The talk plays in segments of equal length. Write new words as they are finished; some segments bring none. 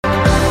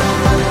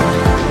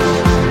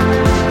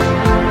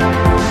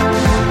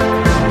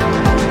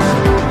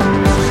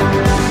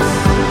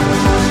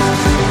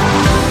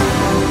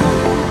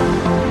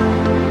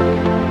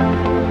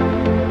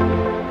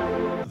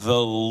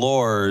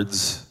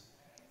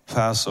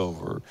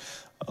Passover.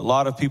 A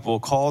lot of people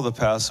call the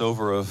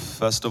Passover a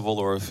festival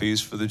or a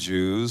feast for the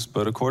Jews,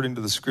 but according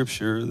to the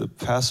scripture, the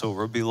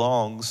Passover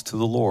belongs to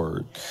the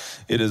Lord.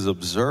 It is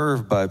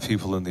observed by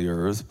people in the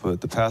earth,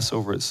 but the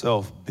Passover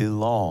itself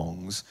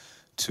belongs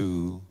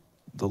to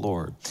the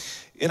Lord.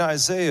 In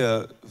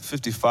Isaiah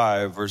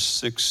 55, verse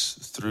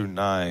 6 through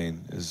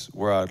 9 is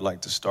where I'd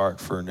like to start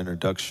for an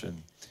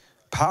introduction.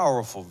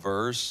 Powerful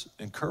verse,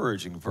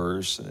 encouraging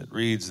verse, and it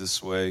reads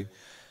this way: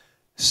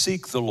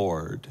 "Seek the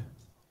Lord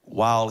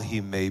while he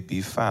may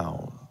be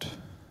found."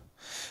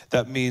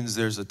 That means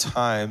there's a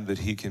time that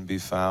he can be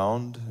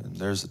found, and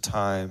there's a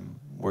time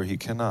where he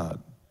cannot.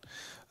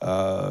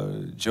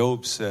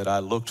 Job said, I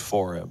looked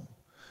for him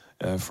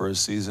for a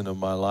season of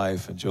my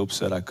life, and Job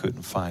said I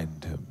couldn't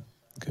find him.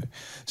 Okay,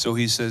 so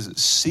he says,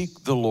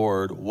 seek the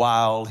Lord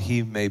while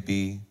he may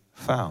be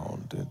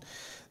found. And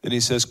then he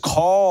says,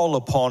 call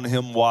upon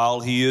him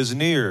while he is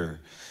near.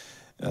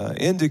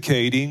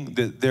 Indicating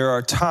that there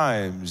are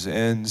times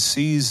and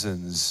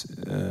seasons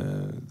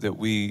that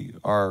we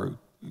are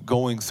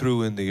going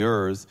through in the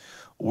earth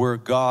where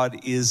God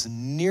is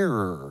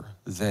nearer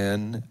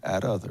than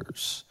at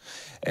others.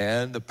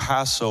 And the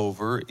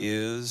Passover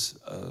is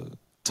a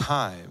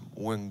time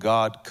when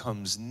God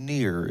comes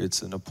near.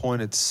 It's an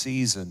appointed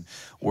season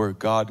where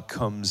God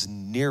comes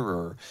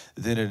nearer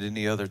than at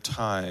any other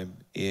time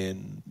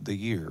in the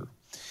year.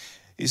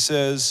 He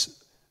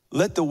says,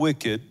 let the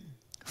wicked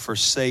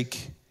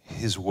forsake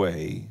his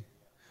way,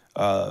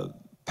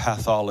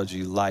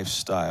 pathology,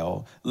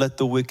 lifestyle. Let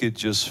the wicked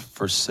just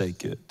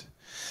forsake it.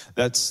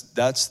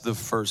 That's the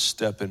first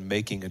step in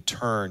making a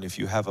turn. If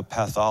you have a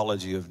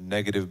pathology of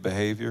negative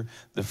behavior,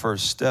 the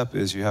first step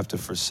is you have to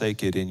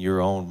forsake it in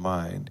your own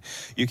mind.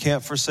 You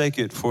can't forsake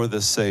it for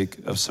the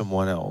sake of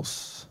someone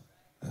else.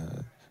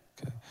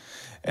 Okay.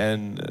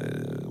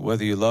 And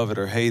whether you love it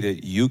or hate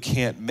it, you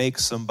can't make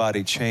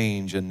somebody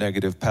change a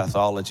negative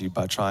pathology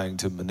by trying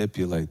to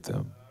manipulate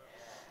them.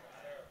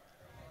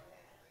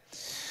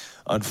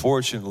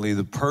 Unfortunately,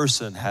 the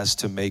person has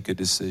to make a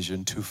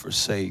decision to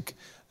forsake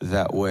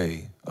that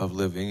way of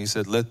living. He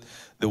said, let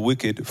the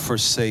wicked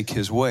forsake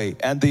his way,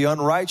 and the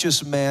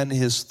unrighteous man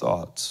his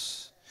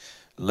thoughts.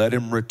 Let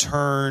him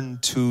return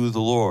to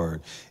the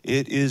Lord.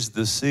 It is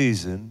the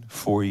season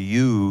for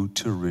you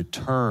to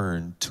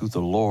return to the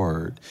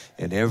Lord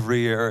in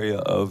every area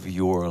of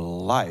your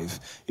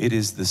life. It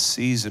is the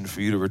season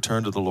for you to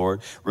return to the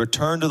Lord.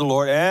 Return to the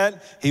Lord, and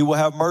he will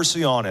have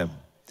mercy on him.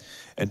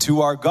 And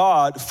to our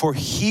God, for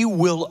he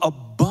will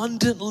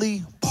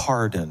abundantly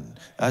pardon.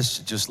 I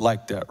just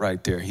like that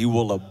right there. He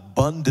will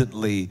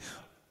abundantly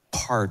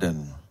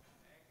pardon.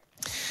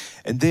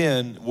 And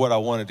then what I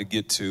wanted to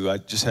get to, I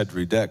just had to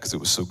read that because it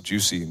was so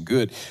juicy and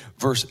good.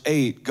 Verse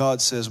 8,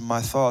 God says,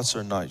 my thoughts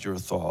are not your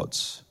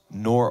thoughts,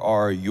 nor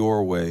are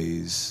your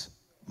ways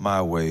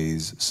my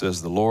ways,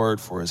 says the Lord.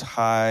 For as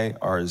high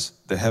as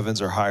the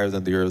heavens are higher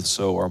than the earth,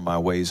 so are my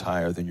ways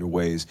higher than your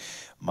ways,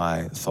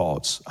 my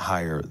thoughts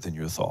higher than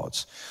your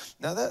thoughts.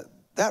 Now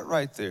that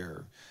right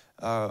there,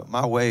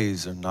 my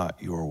ways are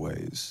not your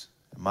ways.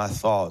 My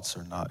thoughts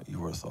are not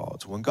your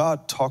thoughts. When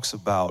God talks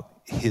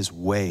about his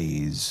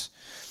ways,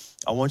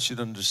 I want you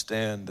to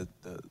understand that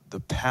the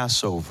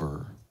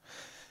Passover,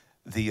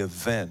 the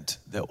event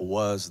that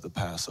was the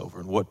Passover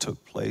and what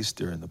took place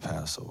during the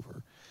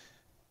Passover,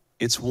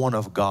 it's one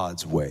of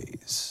God's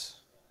ways.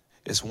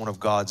 It's one of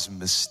God's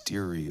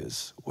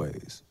mysterious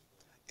ways.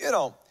 You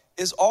know,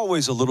 it's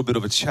always a little bit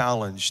of a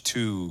challenge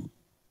to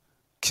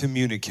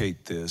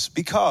communicate this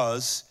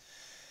because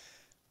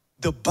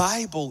the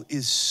Bible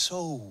is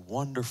so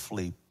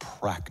wonderfully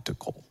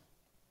practical.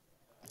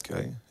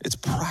 Okay, it's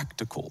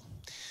practical.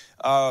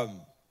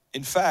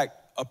 In fact,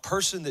 a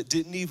person that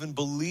didn't even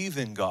believe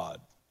in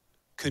God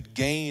could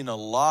gain a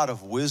lot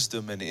of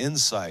wisdom and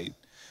insight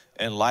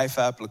and life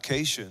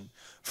application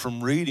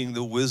from reading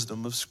the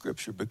wisdom of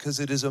Scripture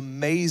because it is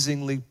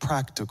amazingly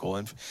practical.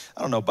 And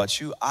I don't know about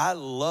you, I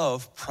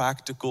love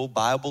practical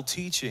Bible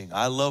teaching.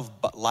 I love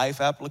life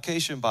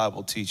application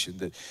Bible teaching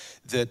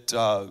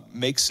that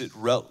makes it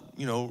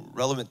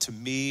relevant to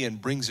me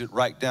and brings it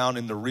right down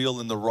in the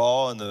real and the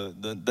raw and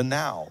the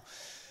now.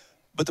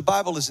 But the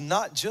Bible is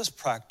not just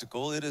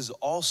practical, it is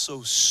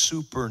also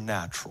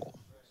supernatural.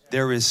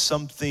 There is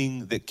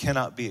something that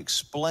cannot be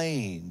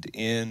explained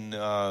in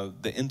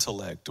the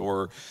intellect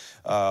or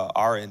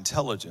our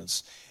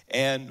intelligence.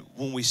 And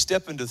when we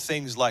step into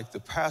things like the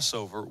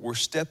Passover, we're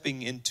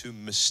stepping into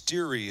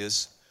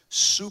mysterious,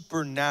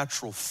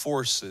 supernatural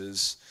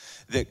forces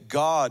that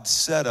God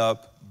set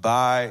up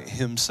by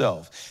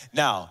himself.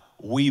 Now,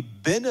 we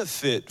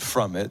benefit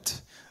from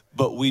it,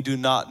 but we do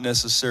not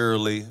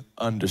necessarily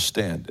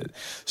understand it.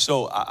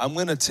 So I'm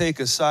going to take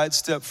a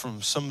sidestep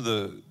from some of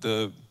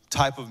the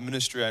type of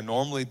ministry I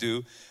normally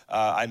do.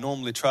 I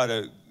normally try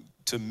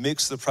to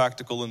mix the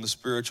practical and the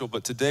spiritual,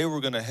 but today we're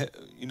going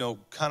to,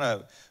 kind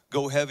of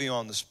go heavy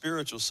on the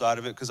spiritual side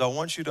of it because I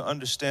want you to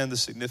understand the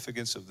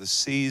significance of the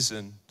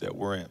season that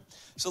we're in.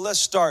 So let's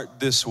start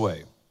this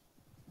way.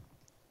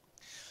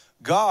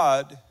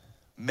 God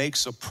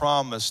makes a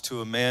promise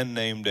to a man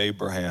named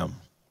Abraham.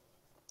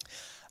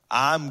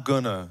 I'm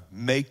going to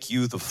make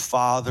you the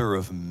father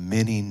of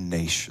many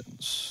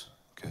nations.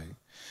 Okay.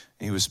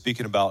 He was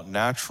speaking about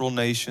natural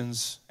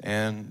nations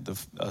and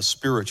a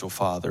spiritual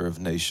father of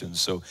nations.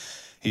 So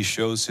he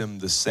shows him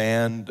the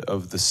sand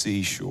of the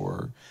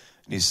seashore,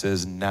 and he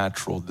says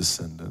natural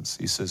descendants.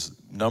 He says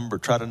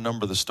try to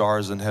number the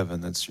stars in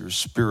heaven. That's your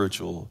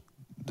spiritual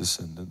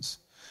descendants.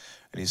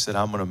 And he said,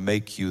 I'm going to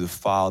make you the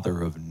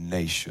father of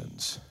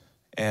nations.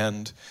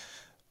 And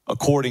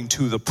according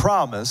to the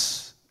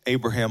promise,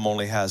 Abraham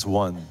only has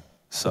one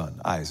son,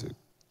 Isaac.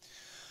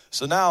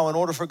 So now, in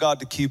order for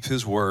God to keep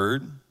his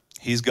word,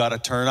 he's got to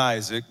turn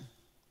Isaac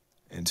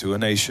into a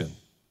nation.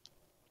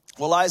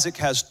 Well, Isaac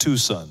has two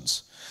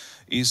sons,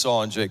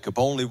 Esau and Jacob.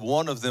 Only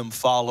one of them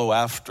follow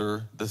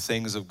after the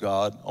things of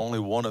God. Only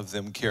one of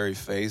them carry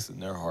faith in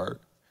their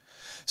heart.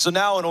 So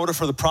now, in order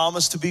for the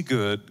promise to be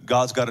good,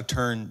 God's got to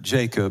turn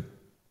Jacob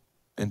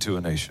into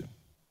a nation.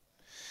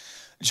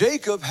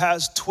 Jacob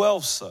has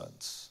 12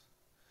 sons.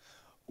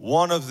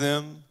 One of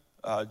them,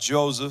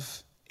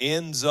 Joseph,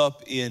 ends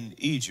up in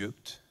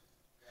Egypt.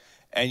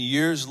 And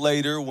years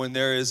later, when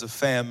there is a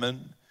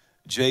famine,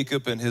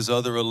 Jacob and his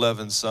other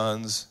 11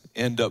 sons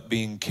end up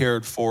being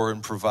cared for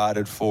and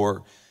provided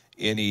for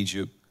in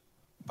Egypt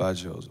by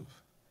Joseph.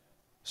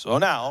 So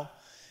now,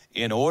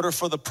 in order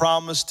for the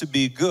promise to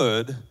be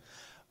good,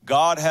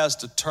 God has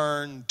to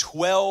turn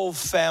 12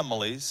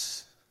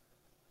 families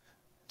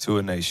to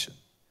a nation.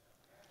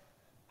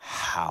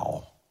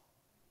 How?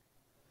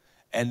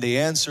 And the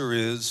answer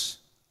is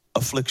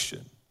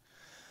affliction.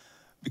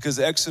 Because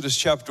Exodus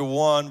chapter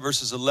 1,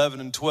 verses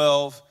 11 and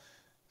 12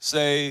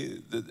 say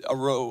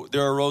that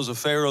there arose a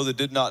Pharaoh that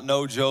did not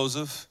know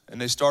Joseph, and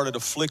they started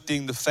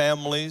afflicting the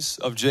families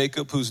of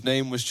Jacob, whose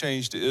name was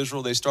changed to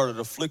Israel. They started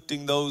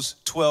afflicting those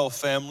 12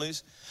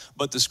 families.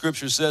 But the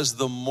scripture says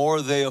the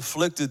more they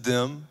afflicted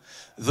them,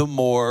 the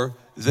more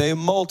they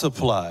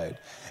multiplied.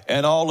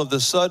 And all of a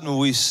sudden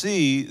we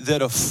see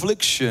that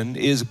affliction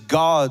is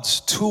God's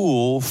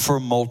tool for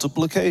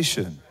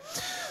multiplication.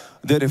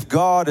 That if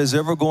God is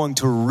ever going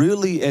to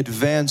really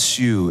advance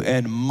you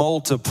and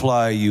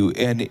multiply you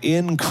and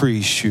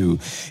increase you,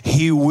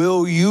 he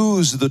will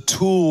use the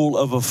tool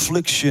of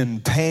affliction,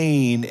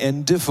 pain,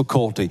 and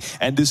difficulty.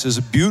 And this is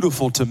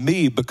beautiful to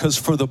me because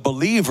for the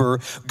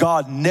believer,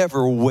 God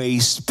never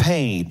wastes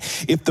pain.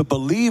 If the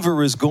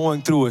believer is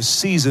going through a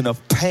season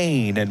of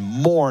pain and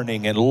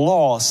mourning and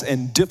loss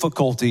and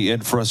difficulty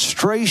and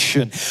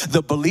frustration,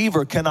 the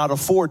believer cannot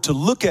afford to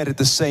look at it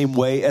the same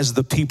way as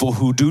the people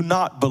who do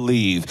not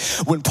believe.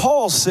 When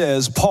Paul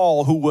says,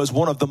 Paul, who was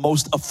one of the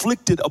most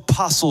afflicted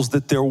apostles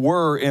that there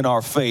were in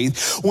our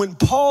faith, when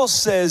Paul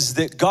says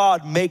that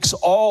God makes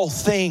all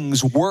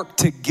things work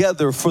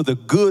together for the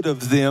good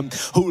of them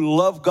who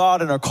love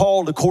God and are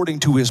called according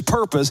to his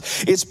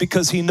purpose, it's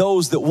because he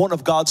knows that one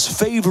of God's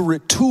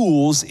favorite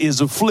tools is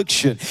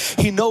affliction.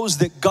 He knows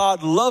that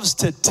God loves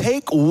to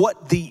take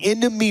what the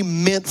enemy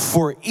meant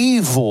for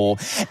evil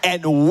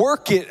and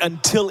work it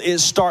until it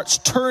starts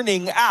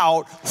turning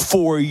out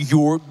for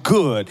your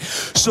good.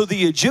 So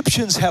the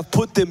Egyptians have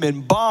put them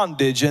in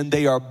bondage and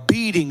they are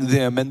beating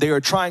them and they are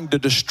trying to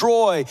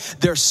destroy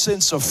their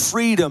sense of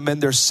freedom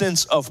and their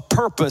sense of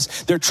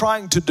purpose. They're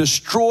trying to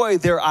destroy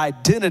their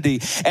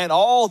identity, and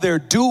all they're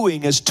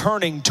doing is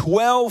turning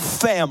 12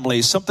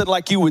 families, something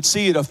like you would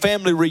see at a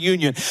family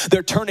reunion.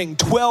 They're turning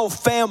 12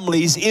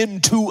 families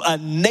into a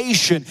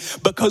nation,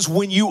 because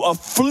when you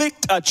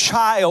afflict a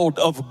child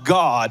of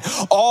God,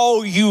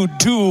 all you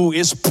do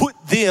is put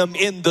them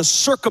in the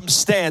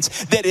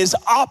circumstance that is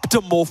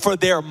optimal for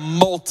their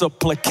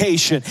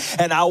multiplication.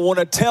 And I want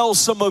to tell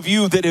some of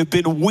you that have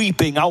been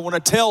weeping, I want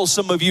to tell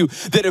some of you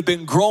that have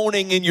been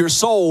groaning in your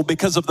soul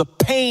because of the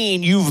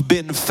pain you've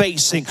been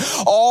facing,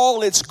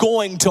 all it's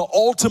going to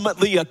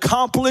ultimately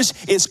accomplish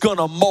is going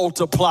to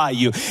multiply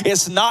you.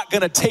 It's not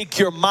going to take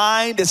your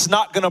mind. It's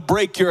not going to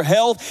break your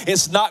health.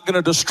 It's not going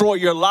to destroy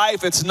your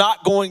life. It's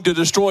not going to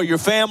destroy your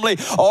family.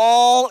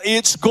 All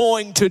it's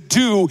going to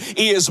do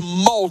is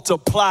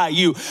multiply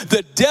you.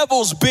 The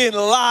devil's been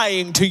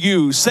lying to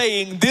you,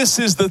 saying this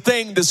is the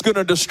thing that's going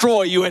to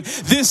destroy you, and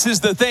this is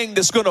the thing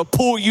that's going to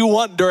pull you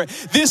under.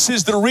 This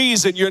is the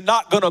reason you're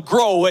not going to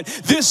grow, and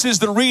this is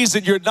the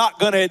reason you're not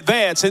going to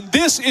advance, and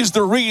this is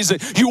the reason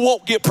you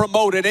won't get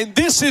promoted, and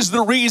this is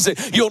the reason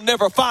you'll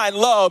never find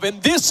love,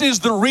 and this is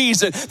the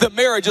reason the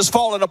marriage is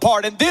falling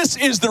apart, and this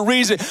is the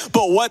reason.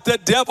 But what the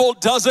devil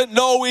doesn't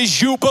know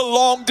is you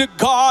belong to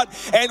God,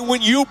 and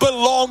when you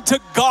belong to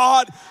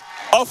God,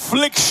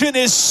 affliction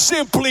is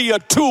simply a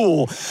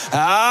tool.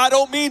 I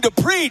don't mean to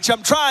preach,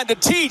 I'm trying to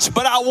teach,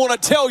 but I want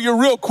to tell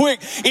you real quick,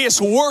 it's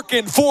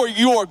working for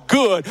your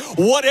good.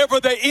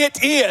 Whatever the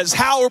it is,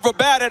 however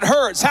bad it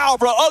hurts,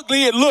 however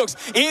ugly it looks,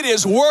 it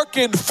is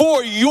working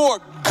for your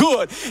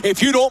good.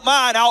 If you don't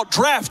mind, I'll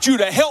draft you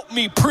to help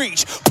me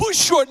preach.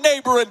 Push your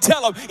neighbor and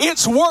tell him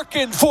it's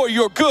working for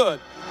your good.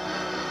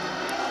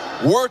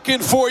 Working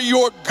for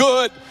your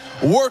good.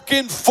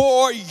 Working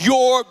for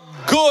your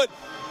good.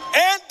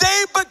 And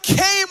they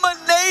became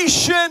a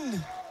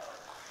nation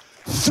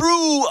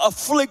through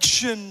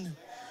affliction,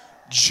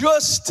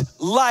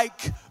 just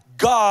like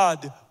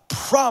God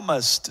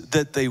promised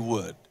that they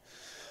would.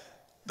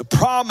 The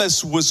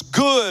promise was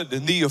good,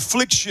 and the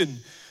affliction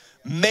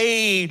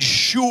made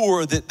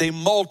sure that they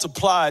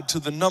multiplied to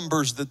the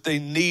numbers that they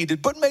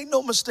needed. But make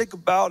no mistake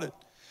about it,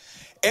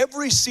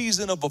 every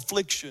season of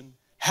affliction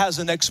has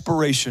an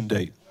expiration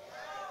date.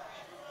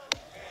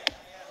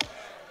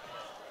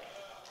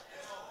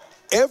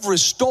 Every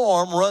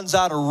storm runs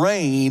out of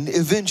rain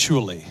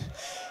eventually.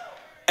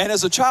 And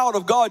as a child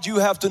of God, you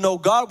have to know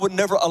God would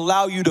never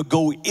allow you to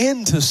go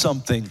into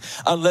something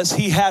unless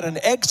he had an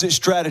exit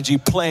strategy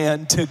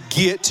plan to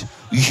get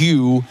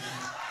you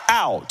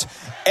out.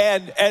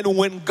 And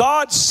when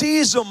God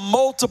sees them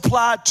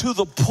multiply to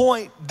the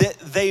point that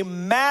they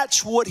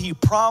match what he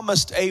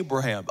promised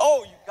Abraham.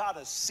 Oh, you got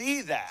to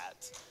see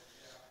that.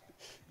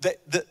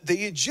 The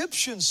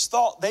Egyptians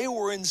thought they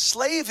were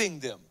enslaving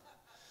them.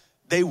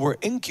 They were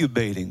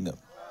incubating them.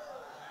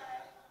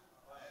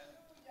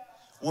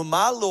 When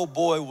my little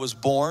boy was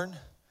born,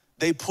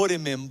 they put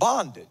him in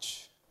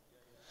bondage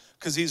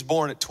because he's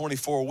born at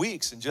 24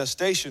 weeks and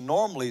gestation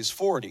normally is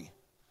 40.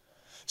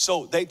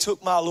 So they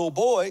took my little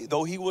boy,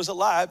 though he was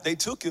alive, they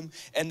took him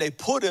and they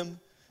put him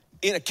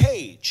in a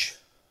cage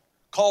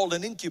called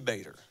an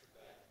incubator.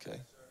 Okay.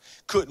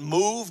 Couldn't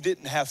move,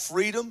 didn't have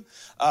freedom,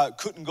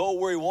 couldn't go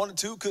where he wanted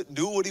to, couldn't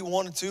do what he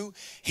wanted to.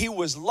 He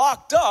was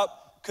locked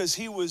up because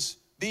he was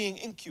being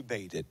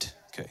incubated.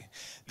 Okay.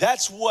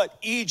 That's what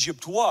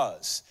Egypt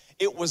was.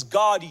 It was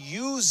God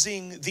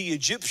using the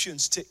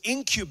Egyptians to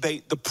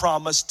incubate the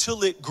promise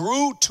till it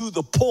grew to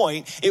the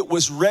point it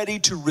was ready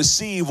to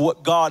receive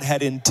what God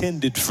had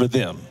intended for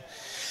them.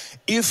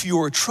 If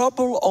your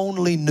trouble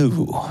only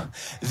knew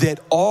that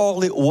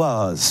all it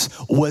was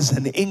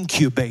an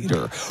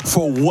incubator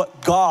for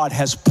what God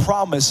has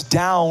promised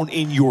down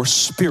in your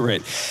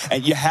spirit,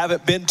 and you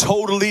haven't been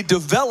totally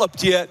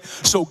developed yet,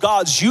 so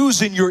God's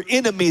using your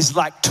enemies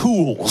like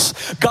tools.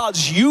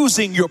 God's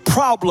using your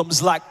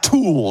problems like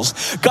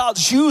tools.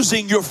 God's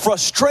using your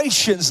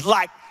frustrations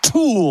like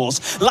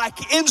tools,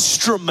 like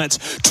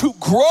instruments to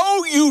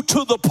grow you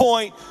to the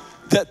point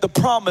that the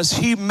promise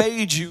he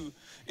made you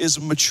is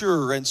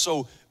mature. And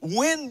so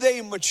when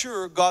they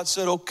mature, God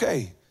said,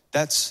 okay,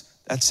 that's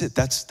it.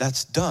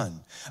 That's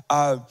done.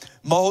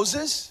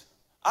 Moses,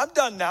 I'm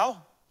done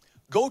now.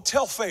 Go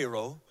tell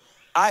Pharaoh,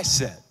 I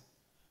said,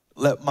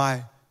 let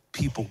my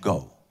people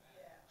go.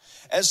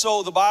 And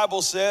so the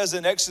Bible says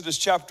in Exodus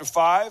chapter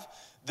 5,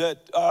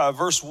 that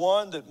verse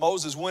 1, that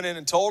Moses went in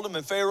and told him,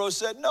 and Pharaoh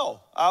said,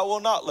 no, I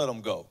will not let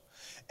them go.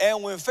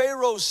 And when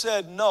Pharaoh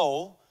said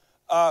no,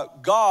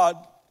 God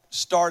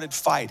started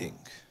fighting.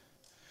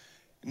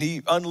 And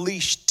he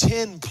unleashed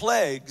 10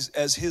 plagues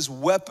as his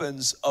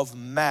weapons of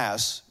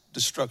mass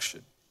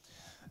destruction.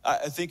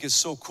 I think it's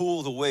so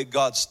cool the way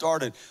God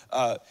started.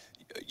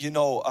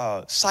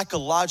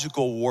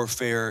 Psychological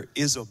warfare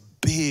is a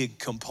big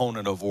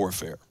component of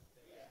warfare.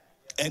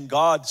 And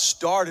God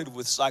started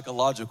with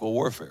psychological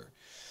warfare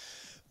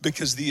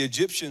because the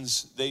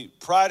Egyptians, they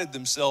prided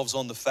themselves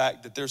on the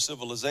fact that their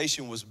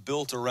civilization was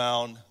built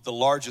around the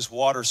largest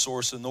water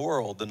source in the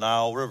world, the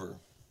Nile River.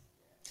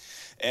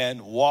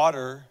 And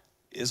water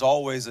is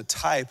always a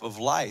type of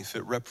life.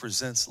 It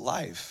represents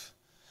life.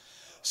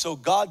 So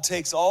God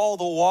takes all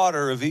the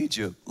water of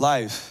Egypt,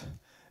 life,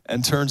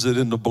 and turns it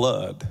into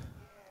blood,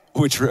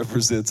 which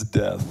represents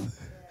death.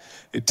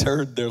 It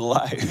turned their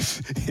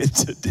life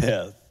into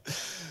death.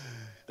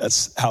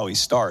 That's how he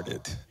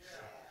started.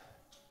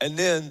 And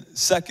then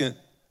second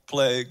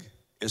plague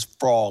is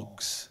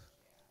frogs.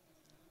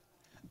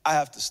 I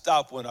have to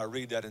stop when I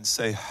read that and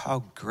say,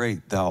 how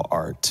great thou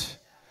art.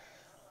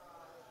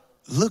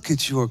 Look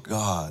at your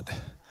God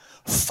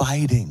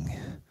fighting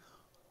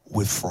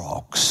with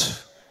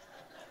frogs.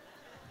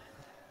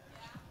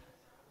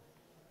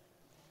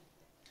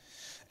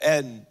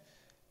 And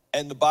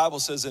the Bible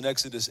says in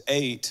Exodus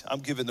 8, I'm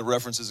giving the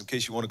references in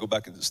case you want to go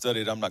back and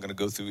study it. I'm not going to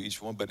go through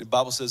each one, but the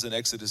Bible says in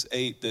Exodus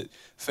 8 that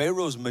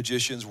Pharaoh's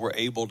magicians were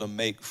able to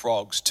make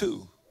frogs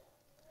too.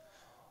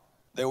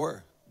 They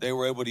were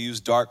able to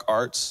use dark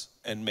arts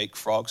and make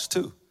frogs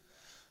too.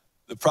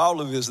 The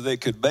problem is they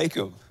could make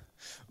them,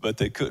 but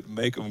they couldn't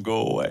make them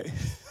go away.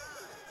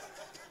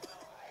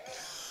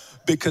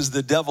 Because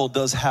the devil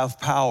does have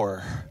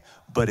power,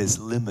 but it's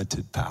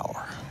limited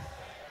power.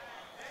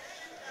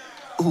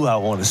 Ooh, I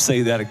want to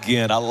say that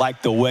again. I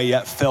like the way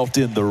that felt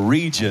in the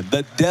region.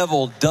 The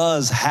devil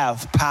does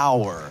have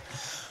power,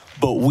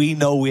 but we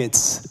know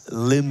it's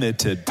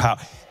limited power.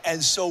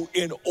 And so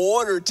in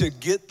order to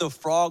get the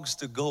frogs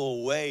to go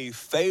away,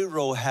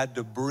 Pharaoh had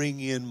to bring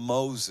in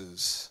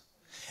Moses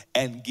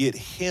and get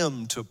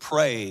him to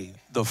pray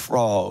the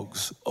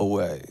frogs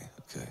away.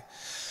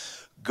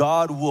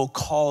 God will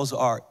cause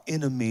our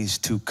enemies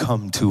to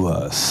come to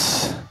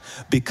us,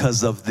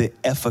 because of the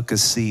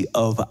efficacy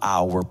of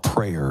our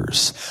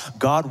prayers.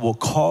 God will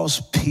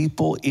cause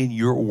people in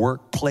your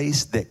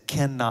workplace that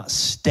cannot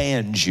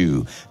stand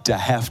you to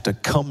have to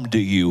come to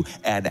you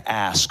and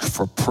ask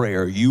for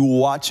prayer. You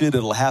watch it,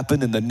 it'll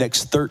happen in the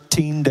next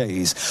 13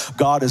 days.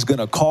 God is going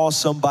to cause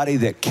somebody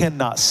that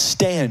cannot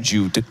stand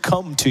you to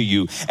come to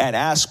you and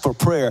ask for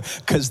prayer,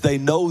 because they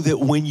know that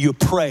when you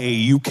pray,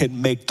 you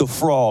can make the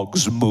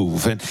frogs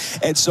move.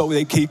 And so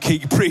he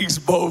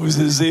brings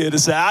Moses in and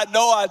say, I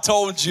know I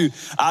told you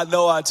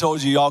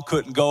y'all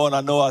couldn't go, and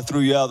I know I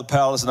threw you out of the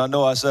palace, and I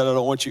know I said I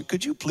don't want you.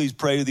 Could you please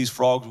pray these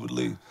frogs would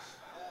leave?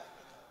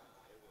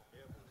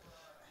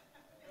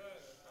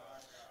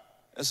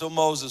 And so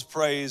Moses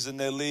prays and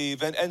they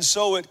leave. And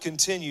so it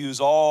continues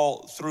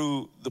all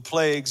through the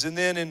plagues. And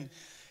then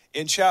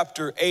in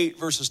chapter 8,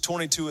 verses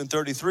 22 and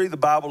 33, the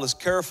Bible is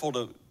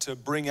careful to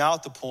bring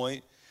out the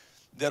point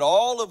that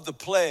all of the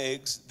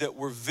plagues that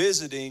were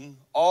visiting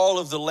all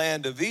of the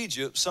land of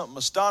Egypt, something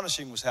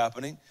astonishing was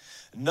happening.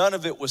 None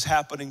of it was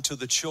happening to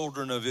the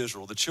children of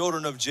Israel, the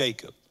children of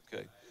Jacob,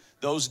 okay,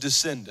 those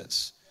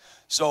descendants.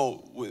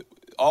 So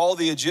all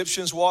the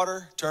Egyptians'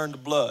 water turned to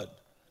blood,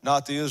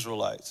 not the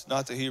Israelites,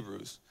 not the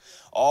Hebrews.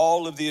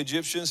 All of the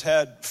Egyptians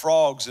had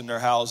frogs in their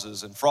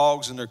houses and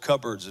frogs in their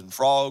cupboards and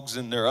frogs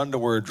in their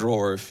underwear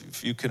drawer,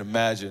 if you can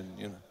imagine,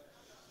 you know.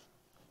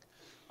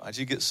 Why'd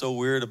you get so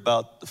weird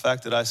about the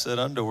fact that I said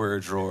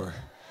underwear drawer?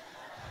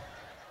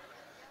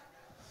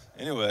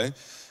 Anyway,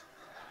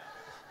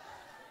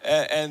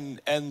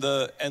 and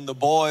the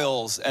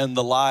boils and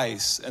the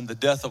lice and the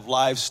death of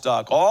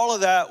livestock, all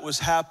of that was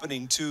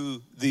happening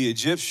to the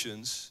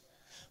Egyptians,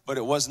 but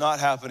it was not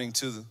happening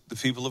to the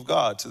people of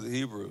God, to the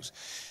Hebrews.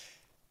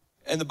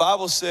 And the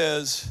Bible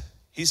says,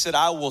 he said,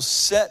 I will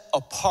set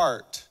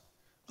apart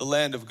the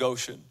land of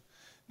Goshen.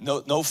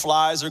 No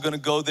flies are going to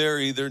go there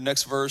either.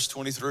 Next verse,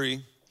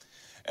 23.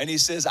 And he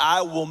says,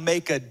 I will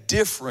make a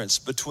difference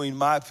between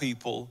my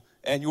people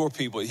and your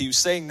people. He was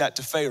saying that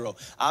to Pharaoh.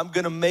 I'm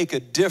going to make a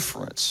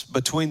difference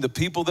between the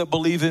people that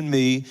believe in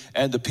me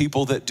and the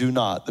people that do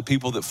not, the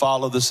people that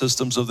follow the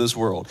systems of this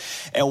world.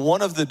 And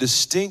one of the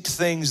distinct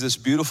things that's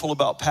beautiful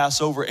about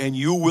Passover, and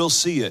you will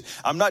see it,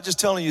 I'm not just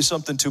telling you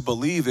something to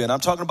believe in, I'm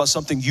talking about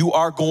something you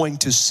are going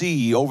to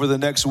see over the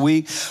next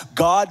week.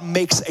 God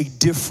makes a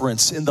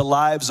difference in the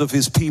lives of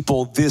his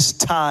people this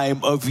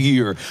time of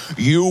year.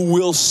 You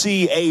will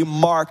see a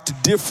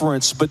marked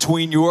difference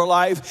between your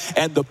life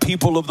and the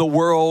people of the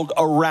world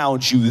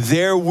around you.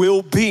 There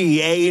will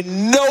be a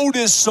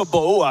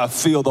noticeable, I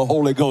feel the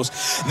Holy Ghost.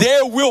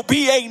 There will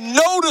be a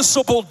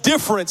noticeable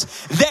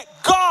difference that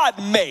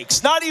God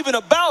makes. Not even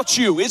about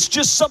you. It's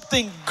just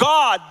something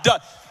God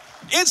does.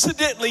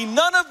 Incidentally,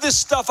 none of this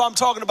stuff I'm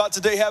talking about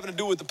today having to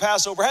do with the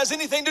Passover has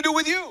anything to do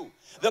with you.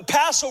 The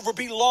Passover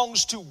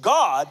belongs to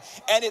God,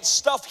 and it's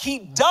stuff he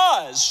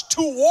does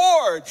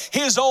toward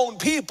his own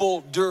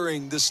people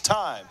during this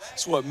time.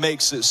 That's what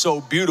makes it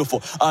so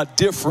beautiful. A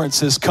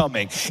difference is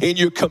coming. In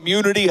your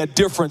community, a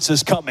difference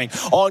is coming.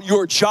 On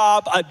your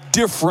job, a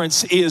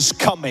difference is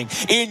coming.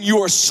 In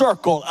your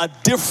circle, a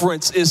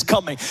difference is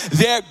coming.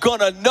 They're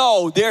gonna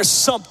know there's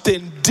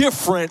something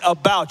different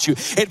about you.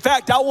 In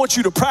fact, I want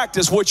you to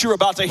practice what you're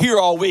about to hear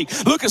all week.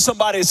 Look at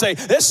somebody and say,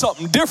 there's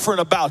something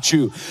different about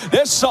you.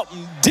 There's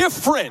something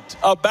different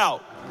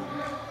about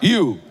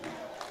you.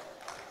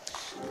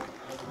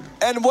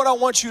 And what I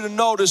want you to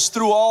notice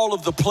through all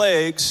of the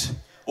plagues,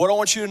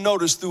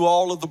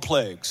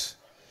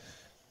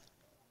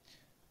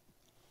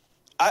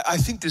 I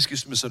think this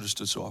gets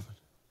misunderstood so often.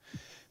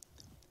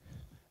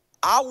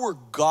 Our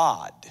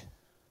God,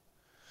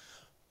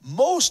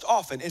 most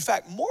often, in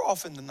fact, more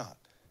often than not,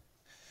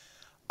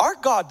 our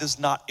God does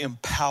not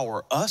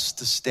empower us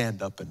to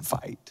stand up and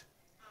fight.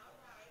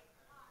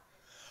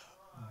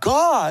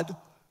 God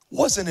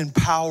wasn't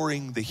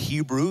empowering the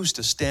Hebrews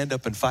to stand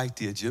up and fight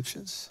the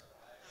Egyptians.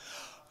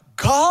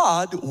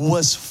 God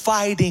was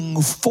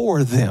fighting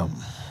for them.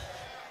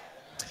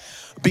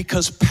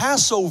 Because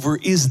Passover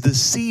is the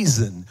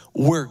season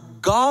where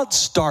God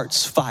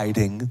starts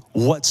fighting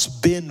what's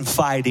been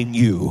fighting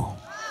you.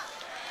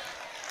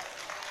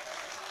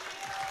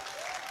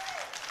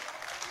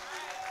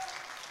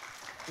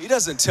 He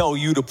doesn't tell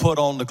you to put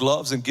on the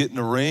gloves and get in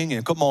the ring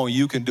and come on,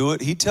 you can do it.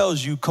 He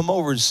tells you, come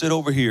over and sit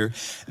over here.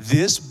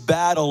 This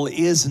battle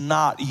is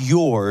not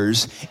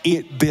yours.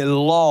 It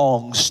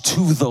belongs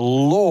to the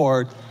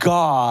Lord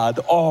God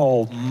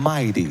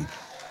Almighty.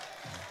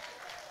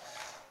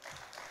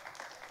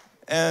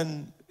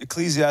 And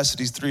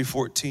Ecclesiastes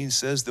 3:14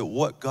 says that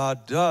what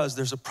God does,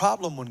 there's a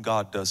problem when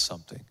God does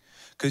something.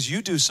 Because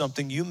you do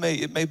something,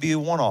 it may be a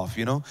one-off,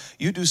 you know.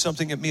 You do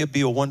something, it may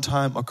be a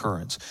one-time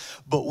occurrence.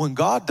 But when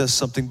God does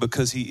something,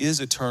 because he is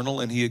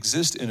eternal and he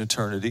exists in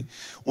eternity,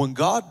 when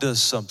God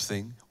does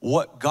something,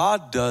 what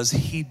God does,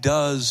 he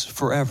does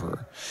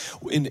forever.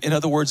 In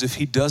other words, if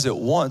he does it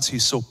once,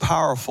 he's so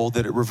powerful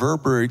that it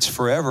reverberates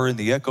forever in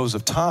the echoes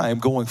of time,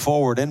 going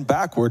forward and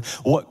backward.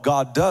 What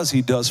God does,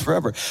 he does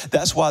forever.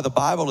 That's why the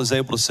Bible is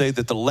able to say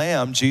that the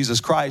Lamb,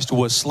 Jesus Christ,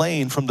 was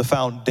slain from the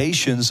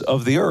foundations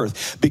of the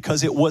earth,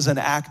 because it was an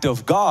act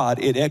of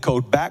God. It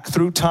echoed back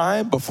through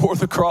time before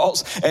the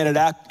cross, and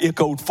it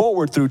echoed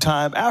forward through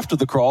time after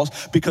the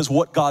cross, because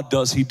what God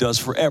does, he does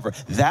forever.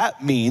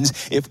 That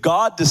means if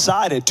God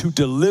decided to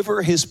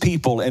deliver his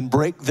people and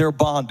break their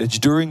bondage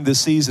during the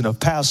season of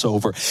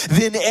Passover,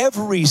 then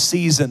every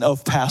season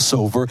of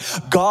Passover,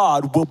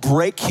 God will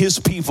break his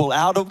people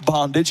out of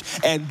bondage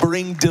and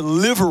bring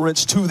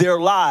deliverance to their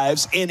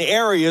lives in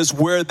areas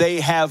where they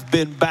have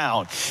been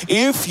bound.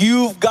 If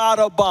you've got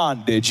a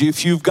bondage,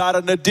 if you've got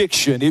an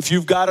addiction, if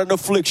you've got an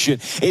affliction,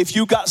 if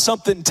you got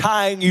something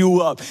tying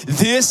you up,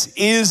 this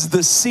is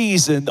the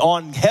season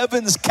on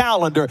heaven's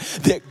calendar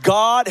that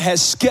God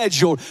has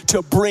scheduled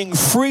to bring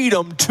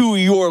freedom to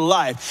your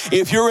life.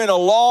 If you're in a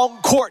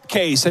long court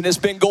case and it's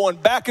been going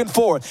back and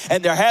forth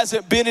and there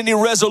hasn't been any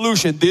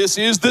resolution, this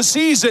is the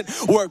season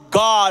where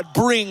God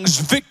brings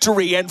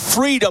victory and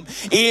freedom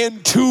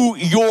into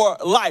your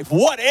life.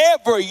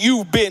 Whatever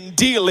you've been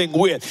dealing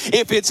with,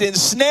 if it's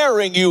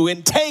ensnaring you,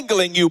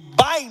 entangling you,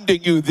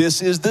 binding you,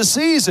 this is the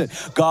season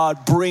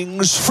God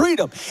brings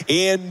freedom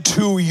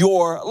into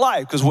your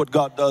life, because what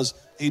God does,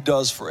 he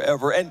does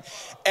forever. And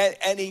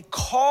he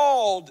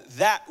called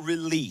that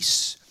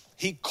release,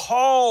 he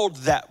called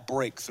that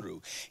breakthrough,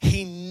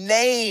 he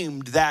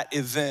named that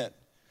event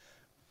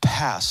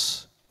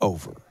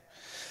Passover.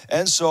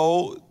 And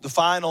so the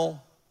final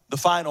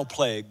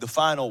plague, the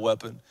final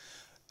weapon,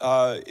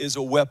 is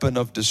a weapon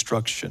of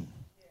destruction.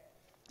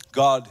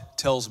 God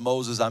tells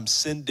Moses, I'm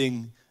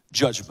sending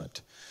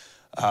judgment.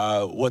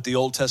 What the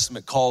Old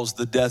Testament calls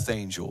the death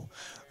angel.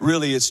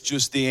 Really, it's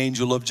just the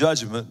angel of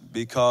judgment,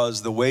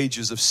 because the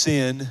wages of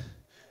sin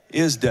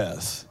is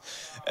death.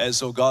 And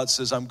so God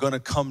says, I'm going to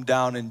come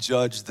down and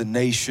judge the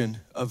nation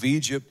of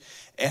Egypt.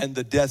 And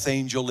the death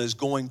angel is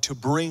going to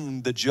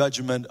bring the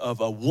judgment of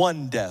a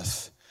one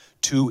death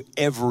to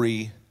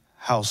every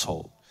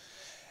household.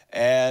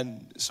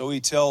 And so he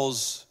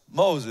tells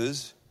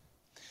Moses,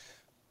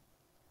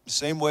 the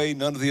same way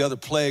none of the other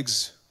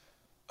plagues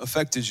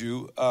affected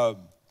you,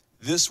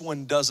 this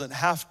one doesn't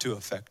have to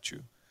affect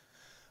you.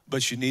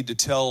 But you need to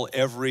tell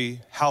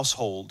every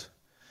household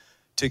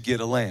to get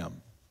a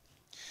lamb.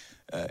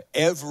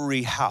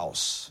 Every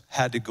house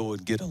had to go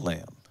and get a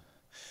lamb.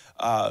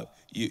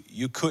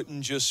 You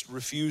couldn't just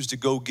refuse to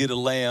go get a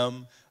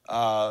lamb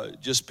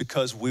just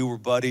because we were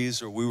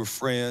buddies or we were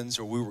friends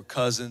or we were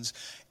cousins.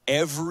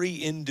 Every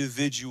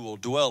individual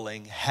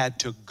dwelling had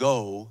to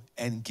go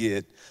and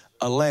get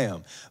a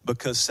lamb,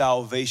 because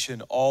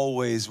salvation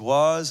always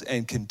was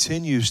and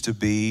continues to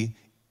be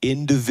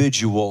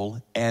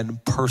individual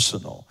and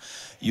personal.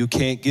 You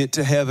can't get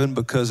to heaven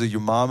because of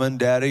your mama and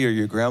daddy or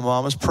your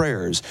grandmama's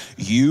prayers.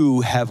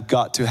 You have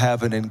got to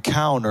have an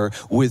encounter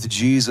with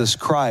Jesus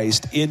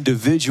Christ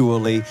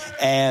individually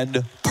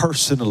and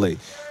personally.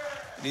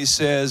 And he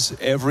says,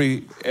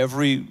 every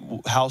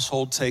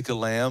household take a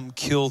lamb,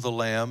 kill the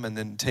lamb, and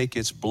then take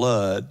its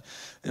blood.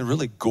 A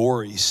really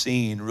gory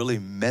scene, really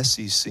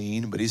messy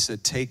scene. But he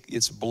said, take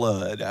its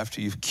blood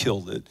after you've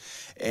killed it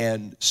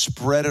and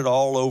spread it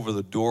all over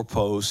the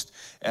doorpost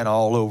and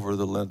all over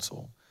the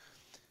lintel.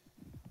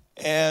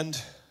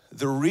 And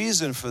the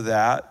reason for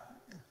that,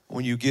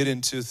 when you get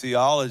into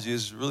theology,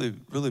 is really,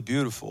 really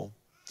beautiful,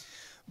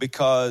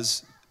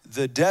 because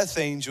the death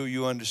angel,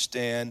 you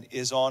understand,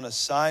 is on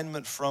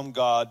assignment from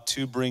God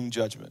to bring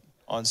judgment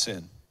on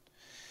sin.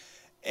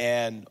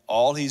 And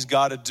all he's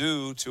got to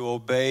do to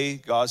obey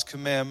God's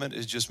commandment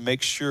is just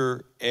make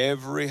sure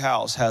every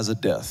house has a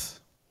death.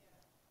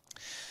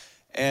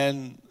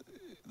 And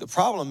the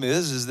problem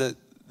is that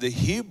the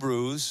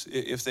Hebrews,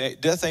 if the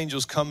death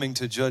angel's coming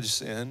to judge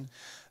sin,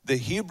 the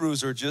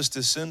Hebrews are just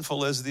as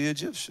sinful as the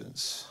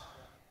Egyptians.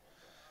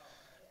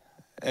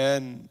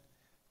 And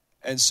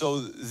so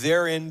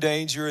they're in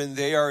danger and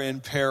they are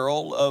in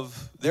peril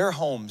of their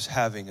homes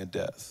having a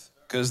death,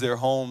 because their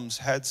homes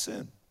had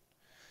sin.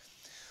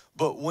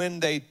 But when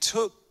they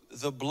took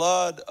the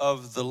blood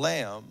of the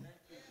lamb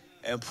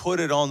and put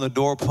it on the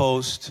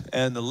doorpost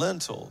and the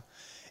lintel,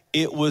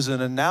 it was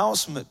an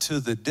announcement to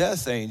the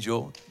death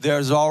angel,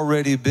 there's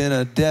already been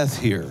a death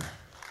here.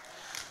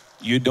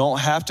 You don't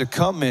have to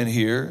come in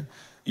here.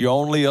 You're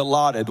only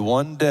allotted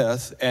one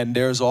death, and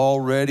there's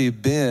already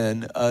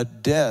been a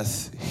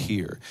death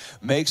here.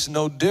 Makes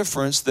no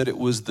difference that it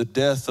was the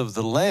death of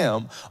the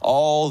lamb.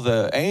 All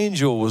the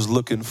angel was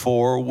looking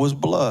for was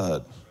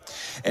blood.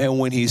 And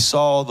when he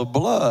saw the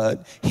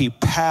blood, he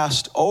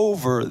passed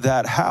over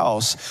that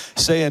house,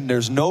 saying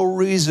there's no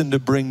reason to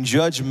bring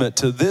judgment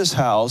to this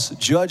house.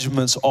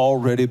 Judgment's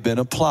already been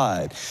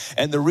applied.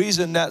 And the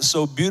reason that's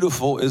so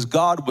beautiful is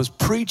God was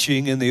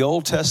preaching in the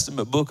Old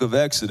Testament book of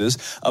Exodus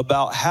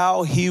about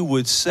how he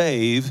would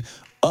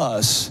save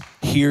us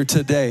here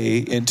today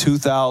in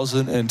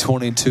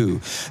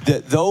 2022.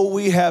 That though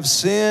we have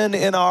sin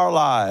in our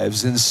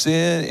lives and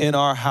sin in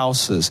our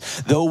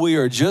houses, though we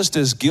are just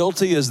as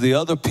guilty as the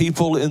other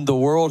people in the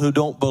world who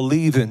don't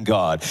believe in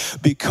God,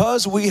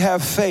 because we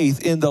have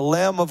faith in the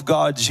Lamb of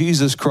God,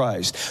 Jesus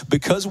Christ,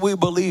 because we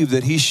believe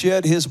that he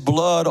shed his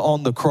blood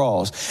on the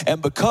cross,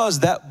 and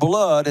because that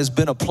blood has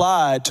been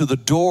applied to the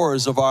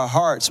doors of our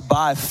hearts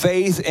by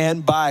faith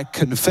and by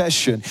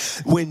confession,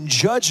 when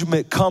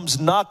judgment comes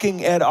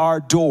knocking at our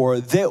door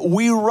that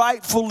we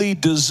rightfully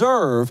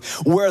deserve,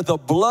 where the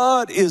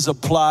blood is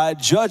applied,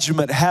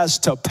 judgment has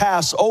to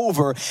pass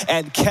over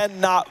and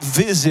cannot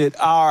visit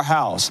our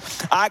house.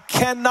 I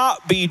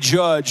cannot be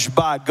judged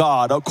by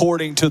God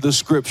according to the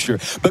scripture,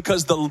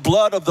 because the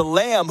blood of the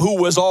Lamb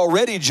who was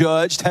already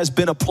judged has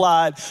been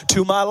applied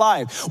to my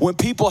life. When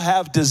people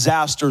have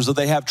disasters or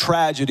they have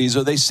tragedies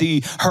or they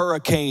see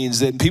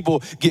hurricanes and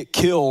people get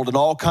killed and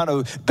all kind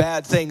of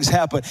bad things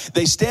happen,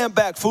 they stand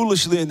back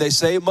foolishly and they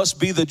say it must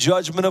be the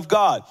judgment of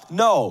God.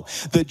 No,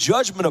 the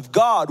judgment of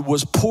God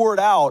was poured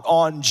out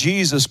on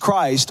Jesus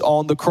Christ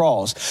on the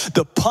cross.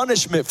 The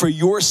punishment for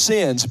your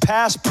sins,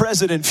 past,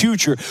 present, and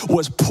future,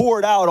 was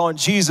poured out on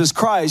Jesus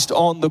Christ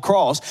on the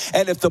cross.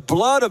 And if the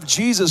blood of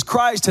Jesus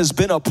Christ has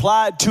been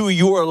applied to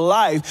your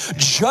life,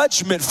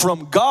 judgment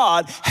from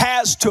God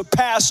has to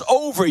pass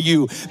over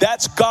you.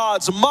 That's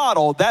God's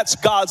model. That's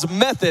God's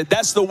method.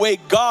 That's the way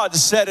God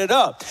set it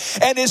up.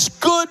 And it's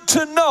good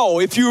to know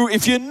if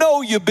you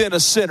know you've been a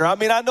sinner. I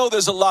mean, I know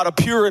there's a lot of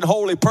pure and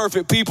holy,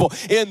 perfect people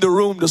in the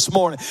room this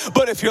morning.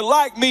 But if you're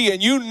like me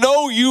and you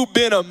know you've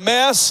been a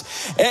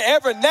mess,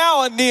 every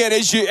now and then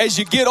as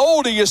you get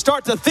older, you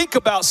start to think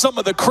about some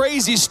of the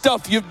crazy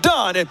stuff you've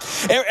done. And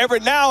every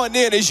now and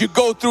then as you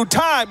go through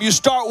time, you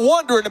start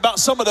wondering about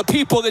some of the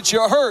people that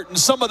you hurt and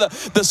some of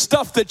the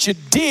stuff that you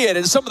did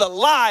and some of the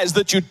lies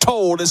that you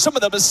told and some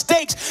of the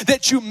mistakes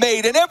that you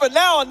made. And every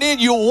now and then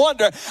you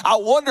wonder, I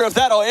wonder if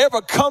that'll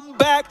ever come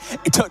back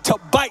to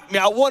bite me.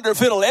 I wonder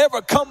if it'll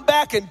ever come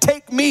back and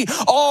take me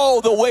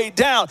all the way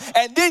down.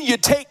 And then you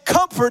take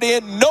comfort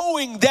in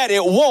knowing that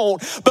it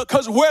won't,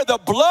 because where the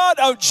blood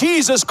of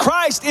Jesus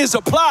Christ is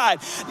applied,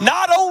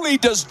 not only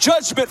does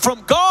judgment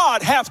from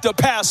God have to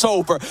pass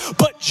over,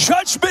 but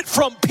judgment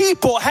from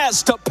people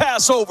has to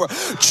pass over.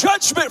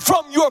 Judgment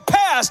from your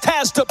past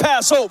has to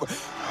pass over.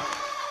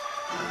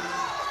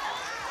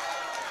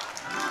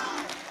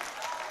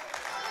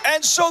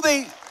 And so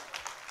they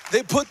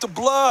put the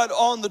blood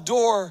on the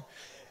door,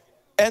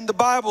 and the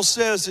Bible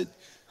says that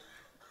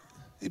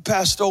he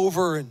passed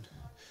over.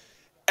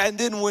 And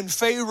then when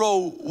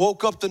Pharaoh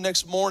woke up the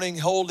next morning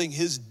holding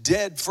his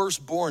dead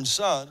firstborn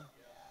son,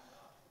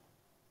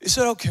 he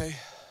said, okay,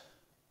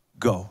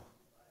 go.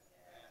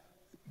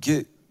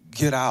 Get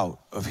out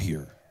of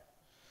here.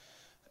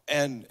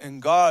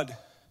 And God,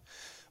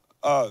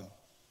 a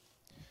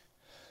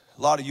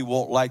lot of you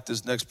won't like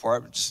this next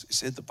part, but just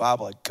it's in the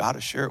Bible. I got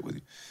to share it with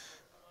you.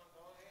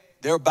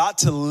 They're about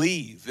to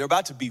leave. They're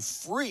about to be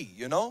free,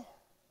 you know?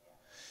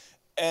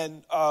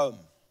 And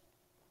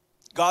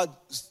God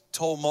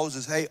told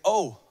Moses, hey,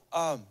 y'all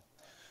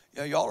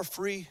are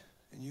free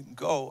and you can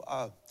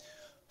go.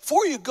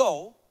 Before you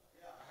go,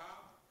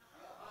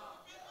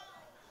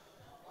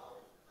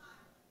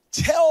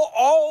 tell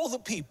all the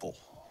people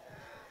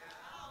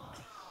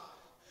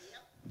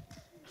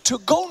to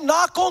go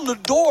knock on the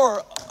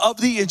door of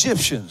the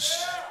Egyptians.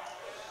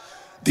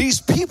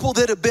 These people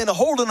that have been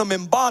holding them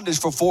in bondage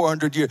for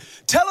 400 years.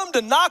 Tell them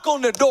to knock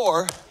on their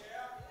door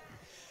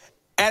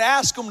and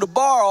ask them to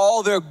borrow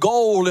all their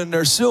gold and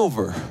their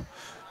silver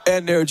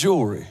and their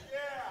jewelry.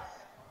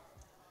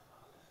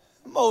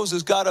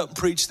 Moses got up and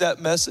preached that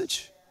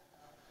message.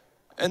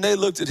 And they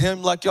looked at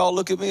him like y'all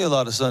look at me a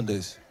lot of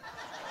Sundays.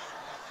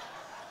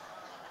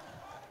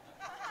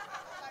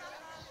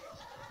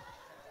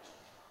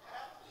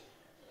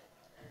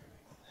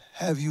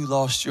 Have you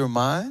lost your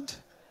mind?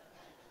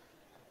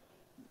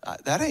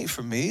 That ain't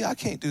for me. I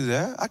can't do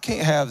that. I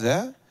can't have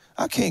that.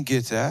 I can't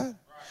get that.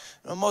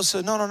 And Moses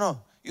said, no.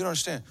 You don't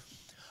understand.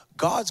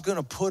 God's going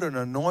to put an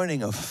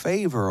anointing of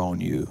favor on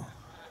you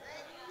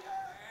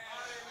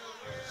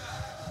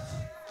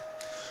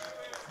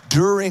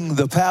during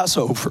the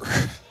Passover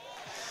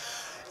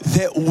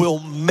that will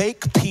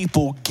make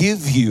people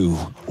give you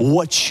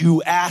what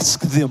you ask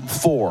them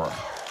for.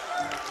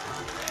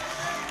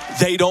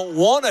 They don't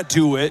want to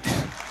do it.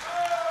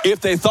 If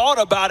they thought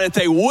about it,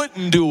 they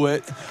wouldn't do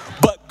it.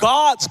 But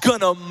God's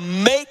gonna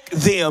make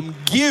them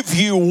give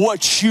you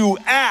what you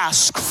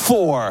ask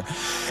for.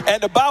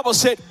 And the Bible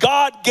said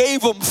God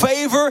gave them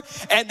favor,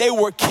 and they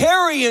were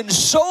carrying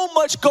so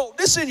much gold.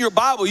 This is in your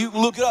Bible, you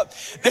can look it up.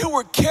 They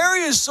were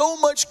carrying so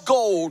much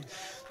gold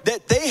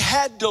that they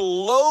had to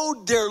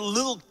load their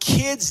little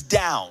kids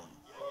down.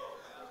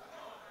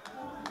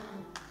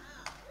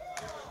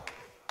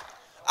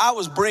 I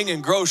was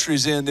bringing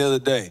groceries in the other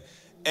day,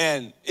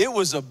 and it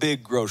was a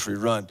big grocery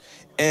run.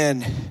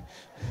 And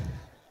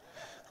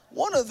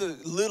one of the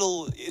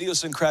little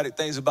idiosyncratic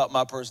things about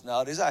my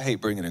personality is I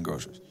hate bringing in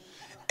groceries.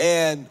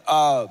 And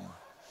yeah,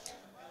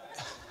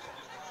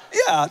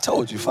 I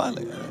told you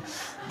finally.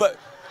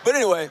 But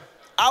anyway,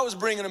 I was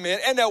bringing them in,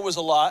 and there was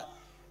a lot.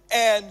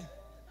 And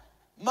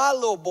my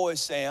little boy,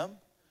 Sam,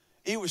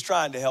 he was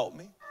trying to help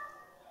me.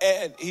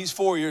 And he's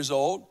 4 years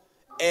old.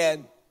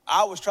 And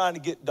I was trying to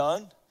get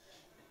done.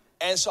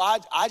 And so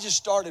I just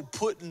started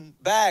putting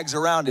bags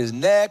around his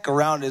neck,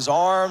 around his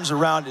arms,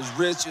 around his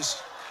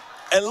wrists.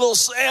 And little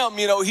Sam,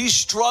 he's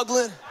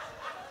struggling.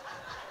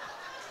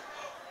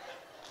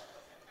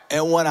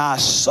 And when I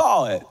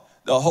saw it,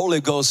 the Holy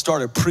Ghost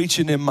started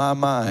preaching in my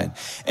mind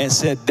and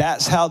said,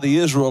 that's how the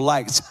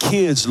Israelites'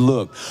 kids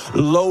look,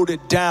 loaded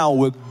down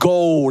with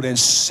gold and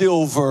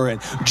silver and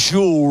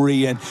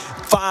jewelry and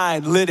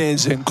fine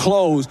linens and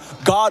clothes.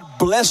 God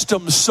blessed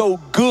them so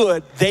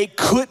good they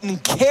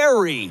couldn't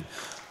carry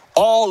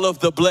all of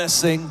the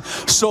blessing,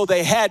 so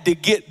they had to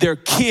get their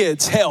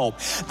kids help.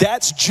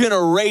 That's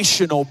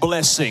generational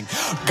blessing.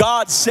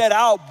 God said,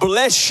 I'll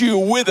bless you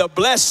with a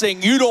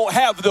blessing you don't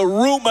have the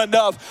room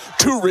enough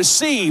to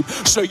receive,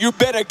 so you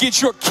better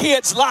get your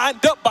kids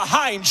lined up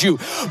behind you,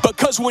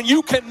 because when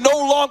you can no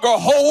longer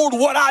hold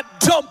what I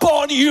dump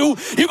on you,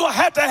 you're going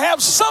to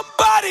have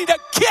somebody to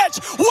catch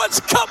what's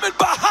coming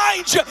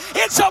behind you.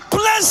 It's a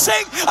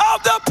blessing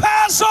of the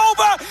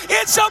Passover.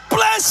 It's a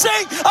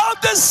blessing of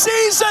the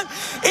season.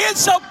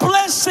 It's a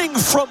blessing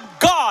from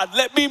God.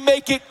 Let me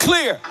make it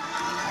clear.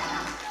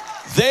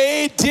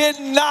 They did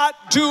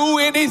not do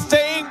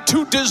anything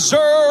to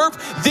deserve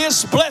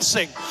this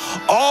blessing.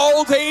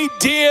 All they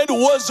did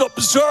was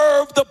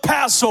observe the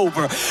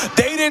Passover.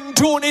 They didn't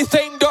do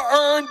anything to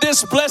earn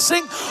this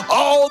blessing.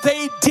 All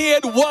they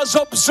did was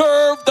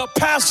observe the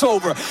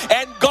Passover.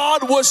 And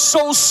God was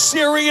so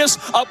serious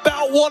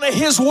about one of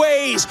his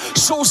ways,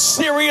 so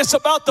serious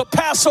about the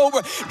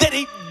Passover, that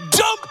he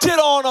dumped it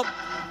on them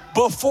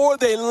before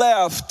they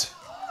left,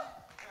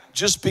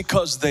 just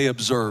because they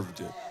observed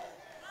it.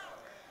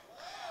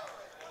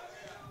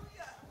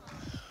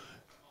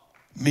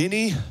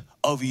 Many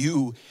of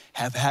you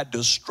have had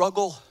to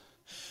struggle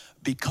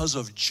because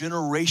of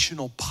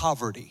generational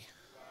poverty.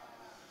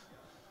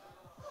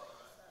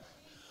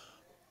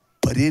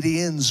 But it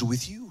ends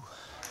with you.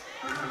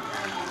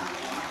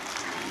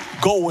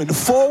 Going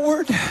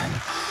forward,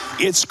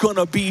 it's going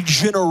to be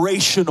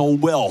generational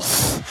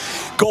wealth.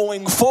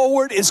 Going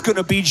forward, it's going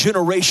to be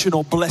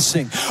generational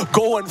blessing.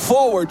 Going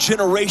forward,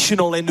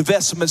 generational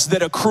investments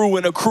that accrue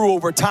and accrue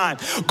over time.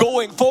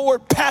 Going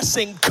forward,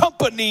 passing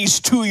companies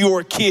to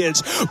your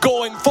kids.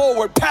 Going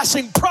forward,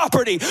 passing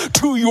property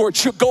to your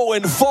children.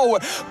 Going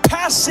forward,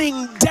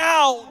 passing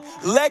down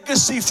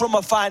legacy from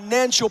a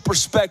financial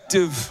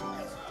perspective.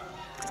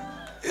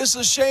 It's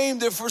a shame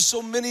that for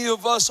so many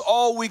of us,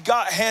 all we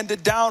got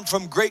handed down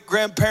from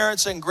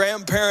great-grandparents and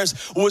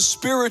grandparents was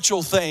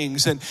spiritual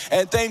things and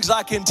things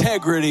like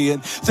integrity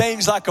and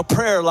things like a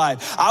prayer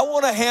life. I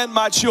want to hand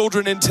my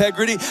children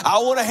integrity. I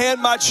want to hand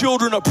my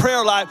children a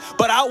prayer life,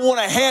 but I want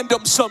to hand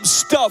them some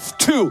stuff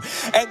too.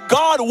 And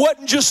God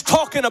wasn't just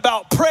talking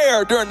about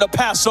prayer during the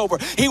Passover.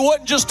 He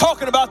wasn't just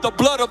talking about the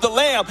blood of the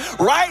lamb.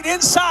 Right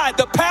inside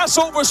the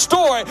Passover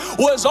story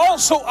was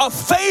also a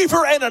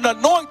favor and an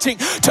anointing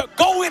to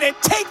go in and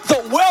take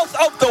the wealth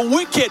of the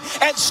wicked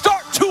and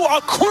start to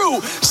accrue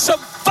some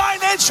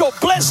financial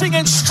blessing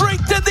and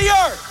strength in the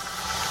earth.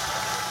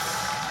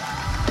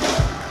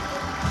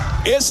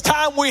 It's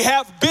time we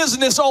have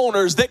business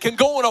owners that can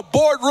go in a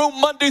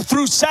boardroom Monday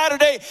through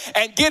Saturday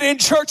and get in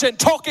church and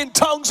talk in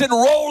tongues and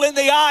roll in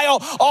the aisle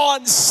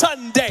on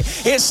Sunday.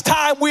 It's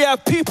time we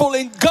have people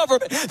in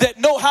government that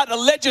know how to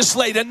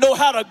legislate and know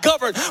how to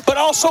govern, but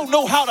also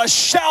know how to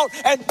shout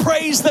and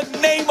praise the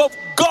name of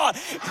God.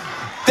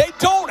 They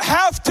don't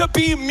have to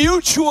be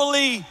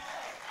mutually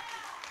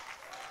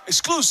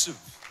exclusive.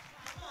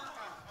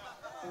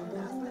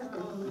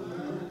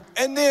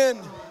 And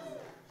then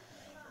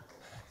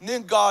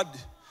God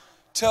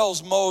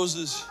tells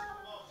Moses, he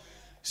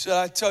said,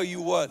 I tell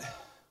you what,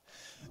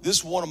 this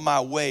is one of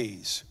my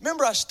ways.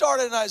 Remember, I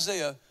started in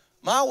Isaiah,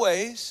 my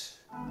ways,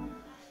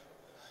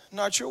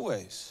 not your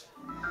ways.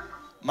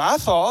 My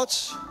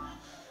thoughts,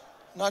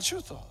 not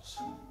your thoughts.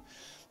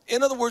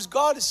 In other words,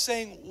 God is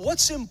saying,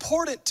 what's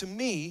important to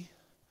me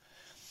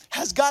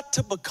has got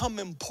to become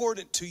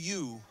important to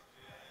you,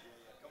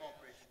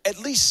 at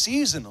least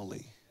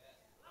seasonally.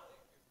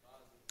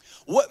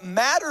 What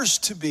matters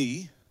to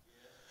me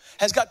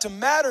has got to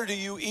matter to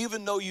you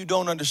even though you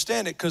don't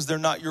understand it, because they're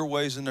not your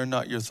ways and they're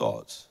not your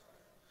thoughts.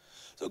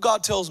 So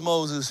God tells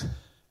Moses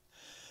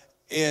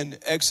in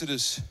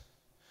Exodus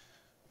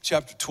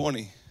chapter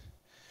 20,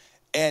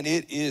 and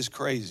it is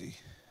crazy.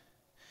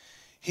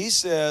 He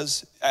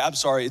says,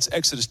 it's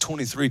Exodus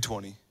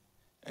 23:20,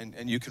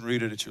 and you can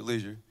read it at your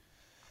leisure.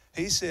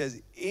 He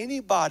says,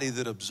 anybody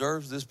that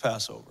observes this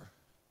Passover,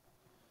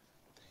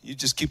 you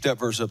just keep that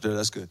verse up there,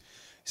 that's good.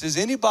 He says,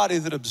 anybody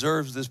that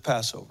observes this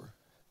Passover,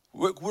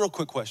 real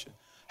quick question,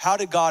 how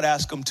did God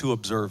ask them to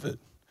observe it?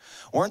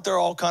 Weren't there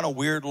all kind of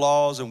weird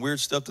laws and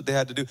weird stuff that they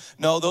had to do?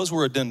 No, those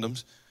were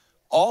addendums.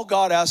 All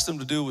God asked them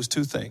to do was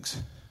two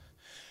things.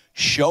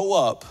 Show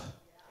up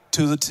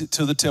to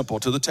the temple,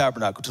 to the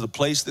tabernacle, to the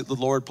place that the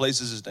Lord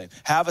places his name.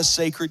 Have a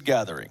sacred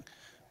gathering.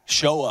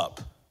 Show up.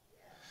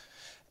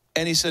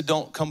 And he said,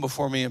 don't come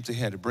before me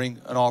empty-handed. Bring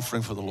an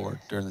offering for the Lord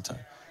during the time.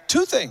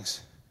 2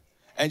 things.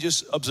 And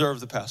just observe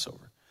the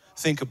Passover.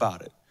 Think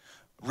about it.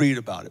 Read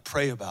about it.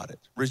 Pray about it.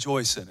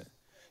 Rejoice in it.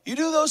 You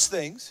do those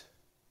things.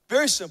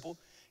 Very simple.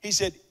 He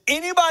said,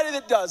 anybody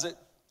that does it,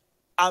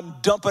 I'm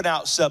dumping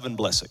out 7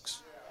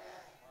 blessings.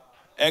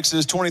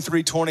 Exodus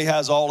 23:20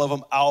 has all of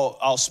them.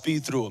 I'll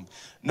speed through them.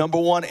 Number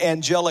 1,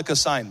 angelic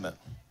assignment.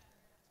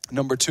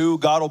 Number 2,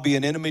 God will be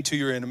an enemy to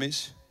your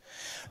enemies.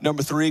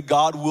 Number 3,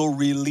 God will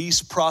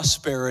release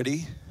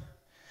prosperity.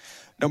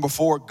 Number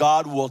 4,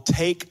 God will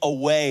take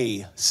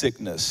away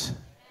sickness.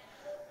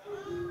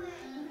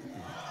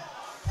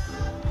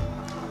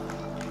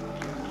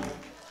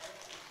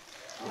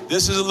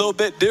 This is a little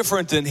bit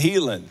different than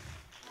healing.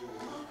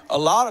 A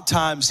lot of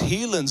times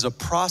healing's a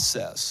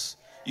process.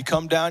 You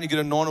come down, you get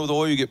anointed with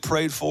oil, you get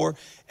prayed for,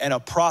 and a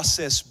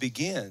process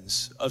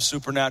begins of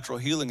supernatural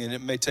healing. And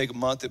it may take a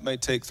month, it may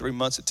take 3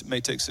 months, it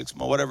may take 6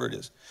 months, whatever it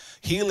is.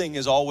 Healing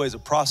is always a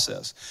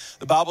process.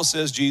 The Bible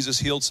says Jesus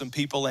healed some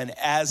people, and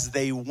as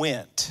they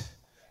went,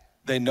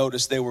 they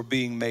noticed they were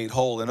being made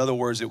whole. In other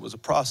words, it was a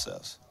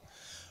process.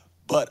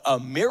 But a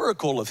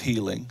miracle of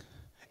healing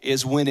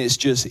is when it's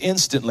just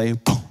instantly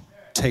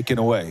taken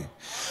away.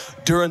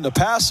 During the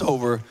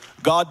Passover,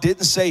 God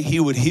didn't say he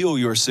would heal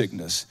your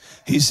sickness.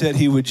 He said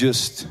he would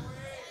just...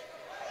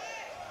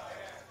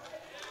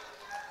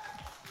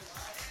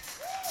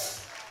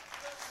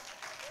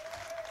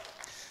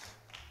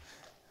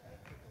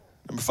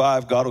 Number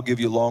 5, God will give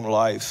you long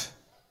life.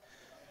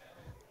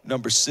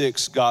 Number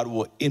 6, God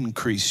will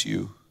increase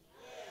you.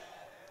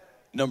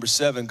 Number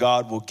 7,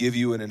 God will give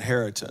you an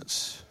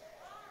inheritance.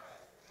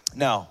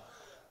 Now,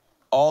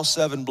 all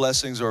 7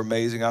 blessings are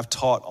amazing. I've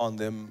taught on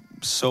them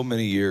so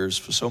many years,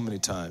 for so many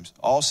times.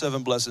 All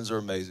 7 blessings are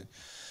amazing.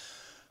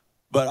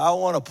 But I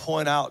want to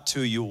point out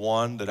to you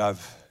one that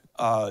I've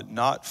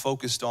not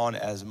focused on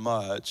as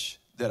much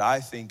that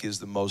I think is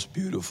the most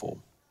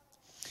beautiful.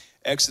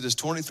 Exodus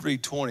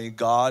 23:20,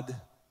 God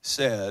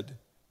said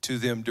to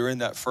them during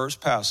that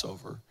first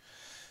Passover,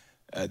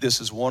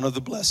 this is one of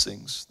the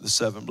blessings, the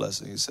 7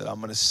 blessings. He said, I'm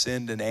going to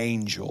send an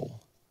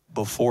angel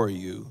before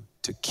you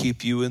to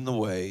keep you in the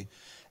way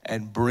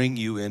and bring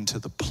you into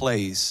the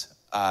place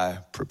I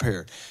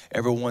prepared.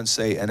 Everyone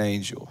say an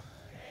angel.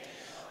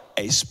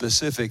 A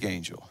specific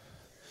angel.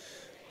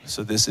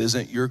 So this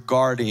isn't your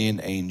guardian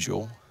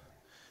angel.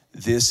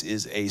 This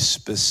is a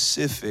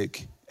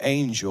specific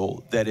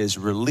angel that is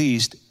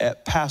released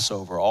at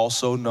Passover,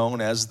 also known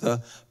as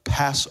the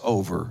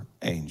Passover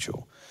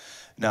angel.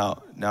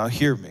 Now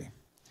hear me.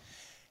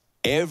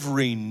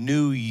 Every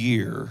new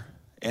year,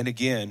 and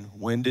again,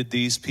 when did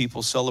these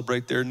people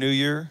celebrate their new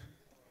year?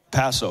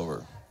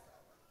 Passover.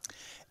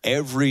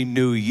 Every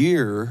new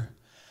year,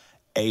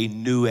 a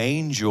new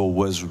angel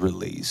was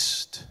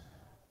released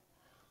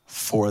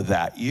for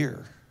that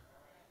year.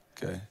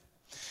 Okay.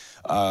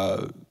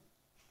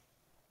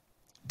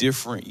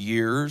 Different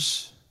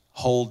years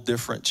hold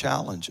different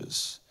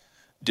challenges.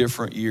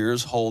 Different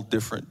years hold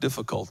different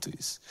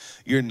difficulties.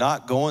 You're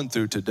not going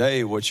through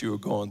today what you were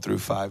going through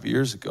 5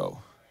 years ago.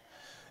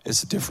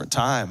 It's a different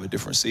time, a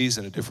different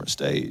season, a different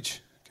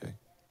stage. Okay.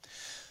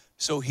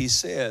 So he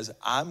says,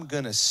 I'm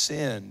going to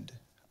send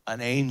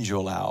an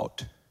angel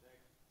out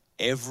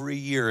every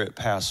year at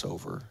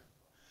Passover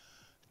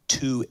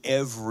to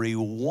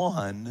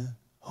everyone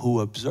who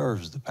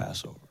observes the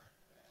Passover.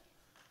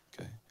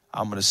 Okay.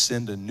 I'm going to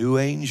send a new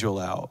angel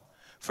out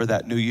for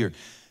that new year.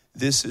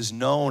 This is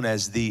known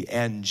as the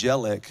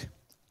angelic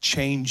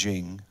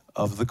changing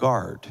of the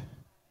guard.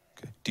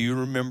 Okay. Do you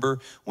remember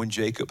when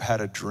Jacob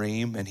had a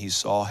dream and he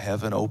saw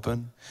heaven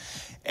open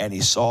and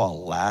he saw a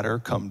ladder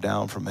come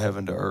down from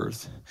heaven to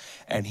earth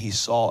and he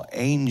saw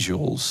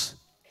angels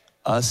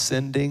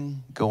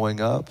ascending,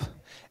 going up,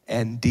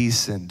 and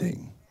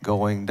descending,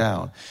 going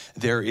down?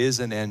 There is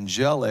an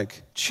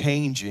angelic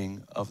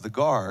changing of the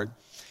guard,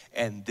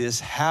 and this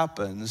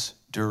happens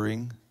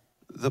during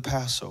the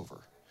Passover.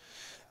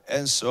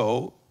 And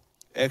so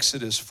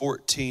Exodus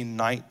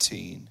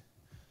 14:19,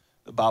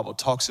 the Bible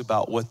talks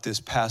about what this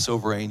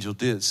Passover angel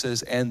did. It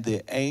says, and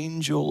the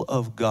angel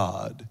of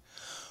God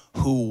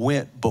who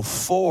went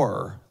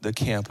before the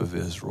camp of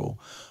Israel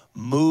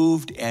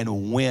moved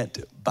and went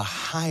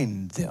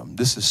behind them.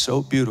 This is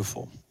so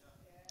beautiful.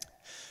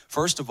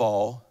 First of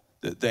all,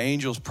 the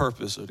angel's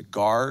purpose are to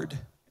guard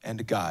and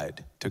to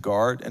guide. To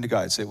guard and to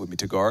guide. Say it with me,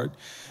 to guard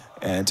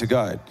and to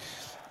guide.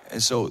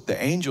 And so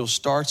the angel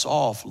starts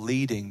off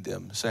leading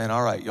them, saying,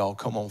 all right, y'all,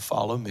 come on,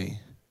 follow me.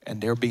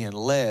 And they're being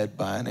led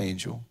by an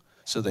angel,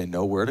 so they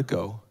know where to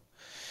go.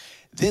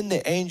 Then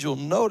the angel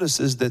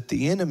notices that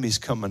the enemy's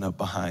coming up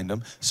behind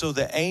them. So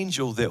the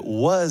angel that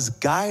was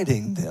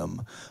guiding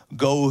them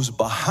goes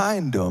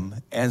behind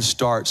them and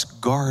starts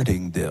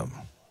guarding them.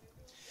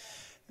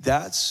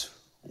 That's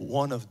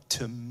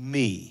to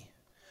me,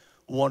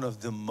 one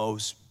of the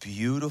most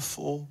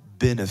beautiful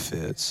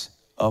benefits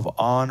of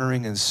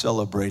honoring and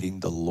celebrating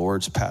the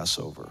Lord's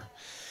Passover,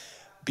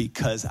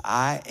 because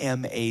I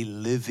am a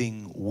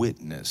living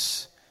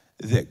witness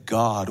that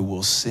God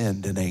will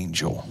send an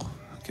angel.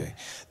 Okay.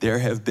 There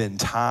have been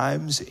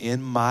times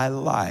in my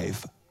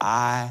life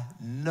I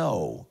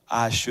know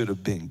I should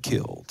have been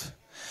killed.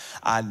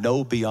 I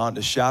know beyond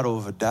a shadow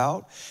of a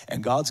doubt,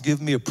 and God's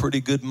given me a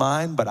pretty good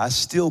mind, but I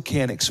still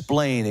can't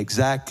explain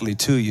exactly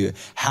to you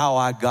how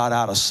I got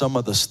out of some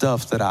of the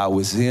stuff that I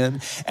was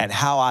in and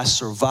how I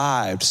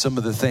survived some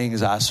of the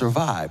things I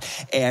survived.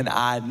 And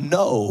I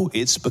know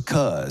it's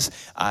because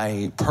I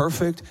ain't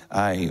perfect,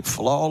 I ain't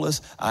flawless,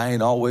 I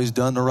ain't always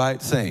done the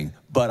right thing,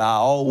 but I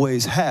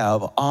always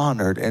have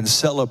honored and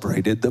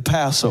celebrated the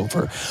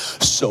Passover.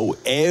 So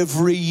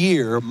every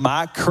year,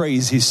 my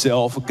crazy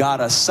self got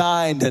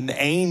assigned an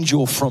angel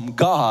from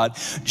God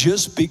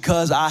just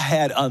because I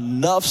had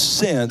enough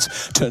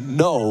sense to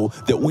know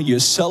that when you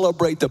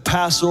celebrate the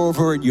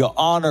Passover and you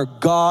honor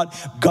God,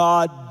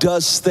 God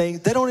does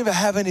things. They don't even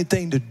have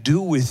anything to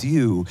do with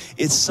you.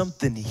 It's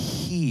something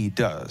He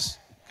does,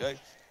 okay?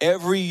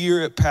 Every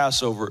year at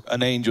Passover,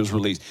 an angel's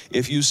released.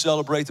 If you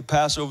celebrate the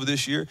Passover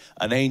this year,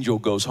 an angel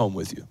goes home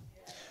with you.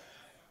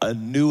 A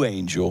new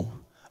angel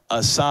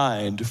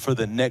assigned for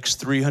the next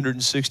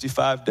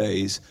 365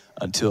 days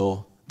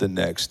until the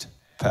next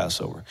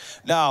Passover.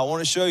 Now, I want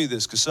to show you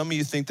this because some of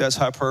you think that's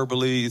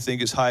hyperbole, you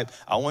think it's hype.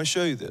 I want to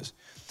show you this.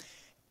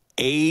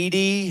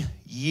 80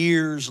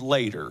 years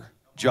later,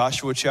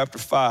 Joshua chapter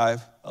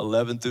 5,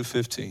 11 through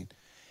 15.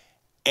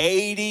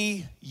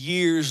 80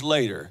 years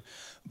later,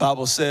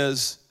 Bible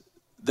says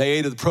they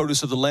ate of the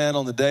produce of the land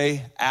on the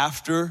day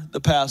after the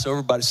Passover.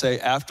 Everybody say,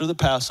 after the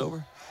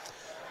Passover.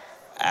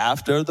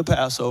 After the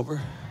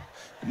Passover.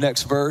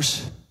 Next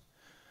verse.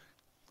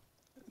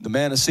 The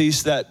manna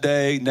ceased that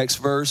day. Next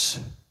verse.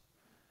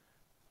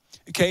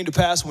 It came to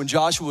pass when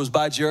Joshua was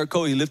by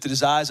Jericho, he lifted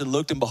his eyes and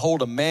looked, and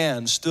behold, a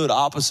man stood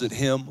opposite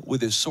him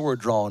with his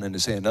sword drawn in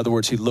his hand. In other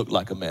words, he looked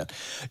like a man.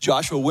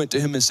 Joshua went to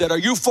him and said, are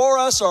you for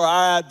us or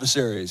our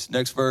adversaries?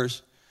 Next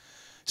verse.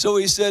 So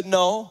he said,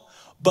 no,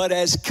 but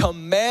as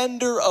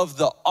commander of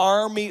the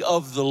army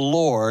of the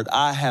Lord,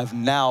 I have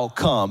now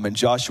come. And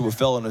Joshua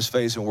fell on his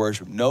face and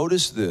worshiped.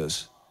 Notice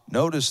this.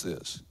 Notice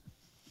this.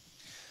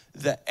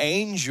 The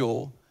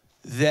angel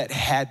that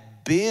had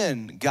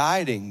been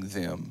guiding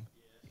them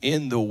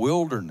in the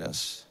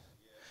wilderness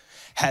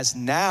has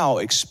now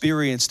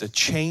experienced a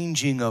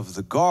changing of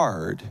the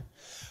guard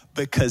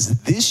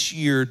because this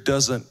year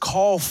doesn't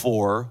call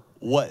for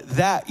what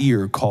that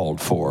year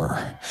called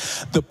for.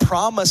 The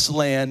promised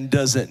land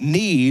doesn't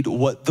need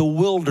what the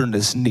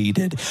wilderness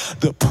needed.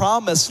 The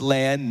promised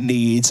land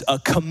needs a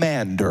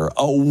commander,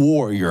 a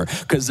warrior,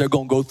 because they're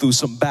going to go through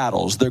some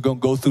battles. They're going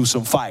to go through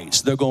some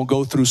fights. They're going to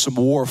go through some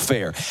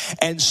warfare.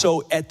 And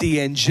so at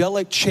the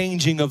angelic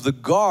changing of the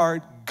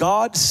guard,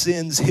 God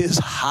sends his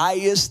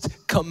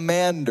highest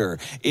commander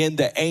in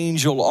the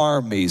angel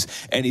armies.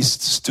 And he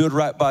stood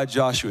right by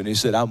Joshua and he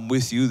said, I'm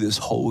with you this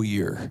whole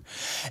year.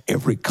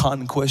 Every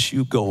conquest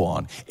you go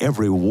on,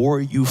 every war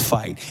you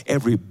fight,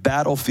 every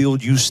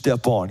battlefield you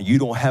step on, you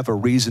don't have a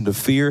reason to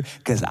fear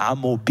because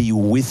I'm going to be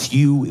with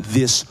you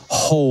this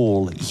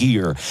whole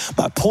year.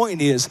 My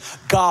point is,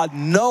 God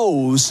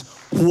knows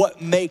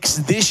what makes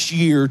this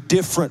year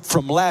different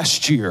from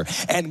last year.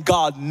 And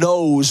God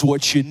knows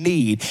what you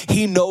need.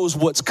 He knows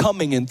what's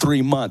coming in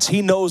 3 months.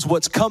 He knows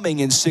what's coming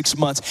in 6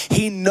 months.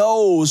 He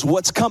knows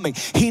what's coming.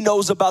 He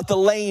knows about the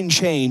lane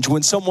change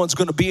when someone's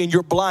going to be in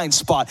your blind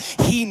spot.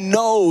 He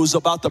knows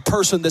about the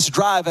person that's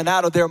driving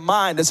out of their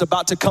mind that's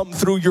about to come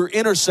through your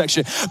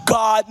intersection.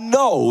 God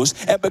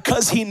knows. And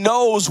because he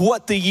knows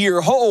what the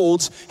year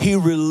holds, he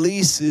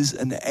releases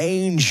an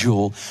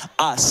angel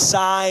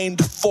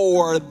assigned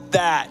for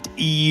that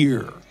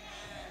year.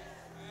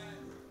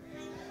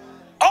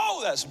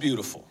 Oh, that's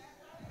beautiful.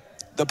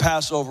 The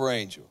Passover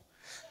angel.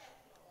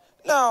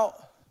 Now,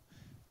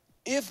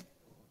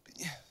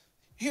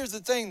 here's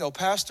the thing though,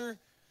 Pastor.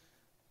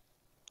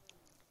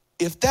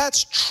 If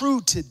that's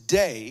true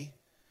today,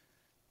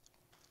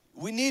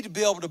 we need to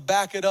be able to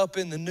back it up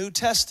in the New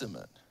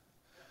Testament.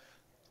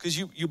 Because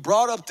you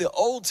brought up the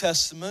Old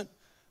Testament,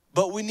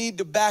 but we need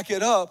to back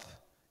it up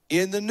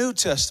in the New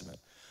Testament.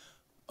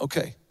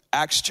 Okay,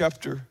 Acts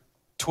chapter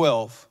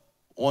 12,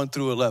 1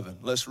 through 11.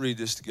 Let's read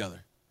this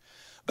together.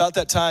 About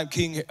that time,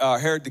 King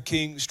Herod the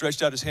king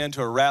stretched out his hand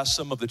to harass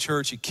some of the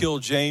church. He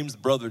killed James, the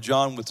brother of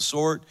John, with the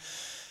sword.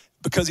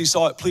 Because he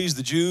saw it pleased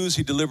the Jews,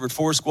 he delivered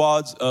 4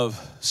 squads of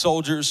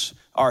soldiers.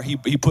 Or he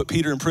put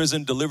Peter in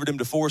prison, delivered him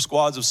to 4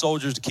 squads of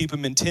soldiers to keep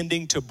him,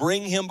 intending to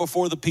bring him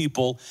before the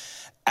people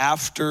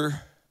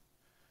after.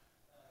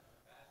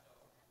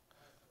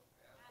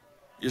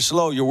 You're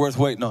slow, you're worth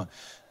waiting on.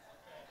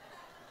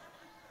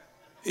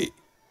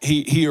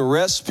 He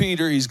arrests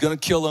Peter, he's going to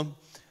kill him,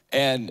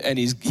 and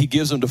he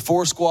gives him to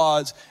 4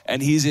 squads,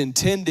 and he's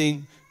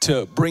intending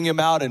to bring him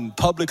out and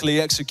publicly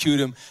execute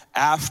him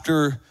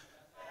after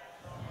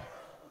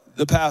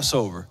the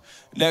Passover.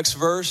 Next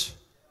verse.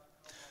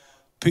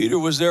 Peter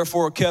was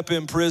therefore kept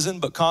in prison,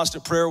 but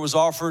constant prayer was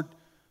offered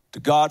to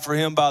God for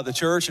him by the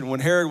church. And when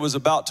Herod was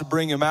about to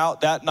bring him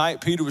out that night,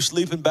 Peter was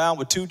sleeping bound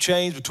with 2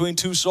 chains between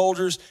 2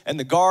 soldiers, and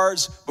the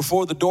guards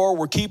before the door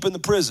were keeping the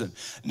prison.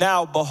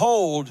 Now,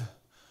 behold,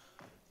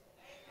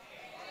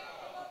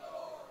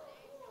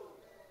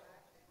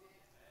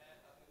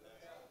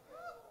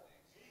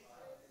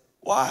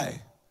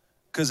 Why?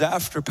 Because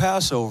after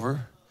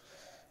Passover,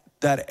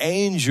 that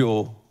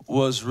angel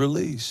was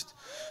released.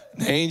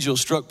 The angel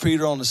struck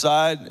Peter on the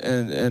side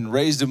and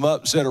raised him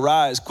up, said,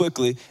 arise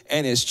quickly,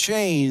 and his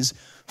chains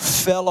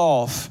fell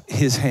off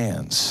his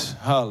hands.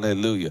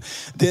 Hallelujah.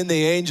 Then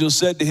the angel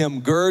said to him,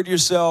 gird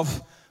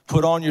yourself,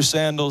 put on your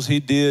sandals. He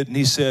did, and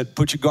he said,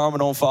 put your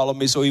garment on, follow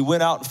me. So he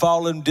went out and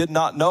followed him, did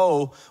not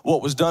know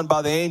what was done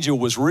by the angel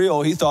was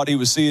real. He thought he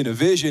was seeing a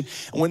vision.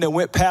 And when they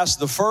went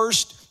past the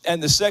first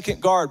and the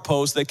second guard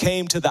post, they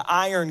came to the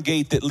iron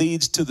gate that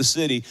leads to the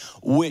city,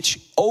 which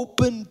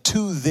opened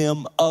to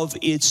them of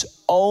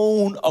its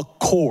own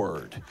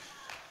accord.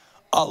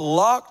 A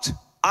locked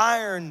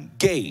iron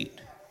gate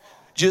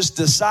just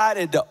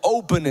decided to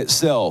open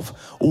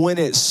itself when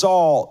it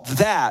saw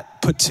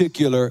that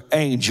particular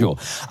angel.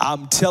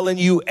 I'm telling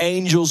you,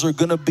 angels are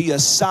going to be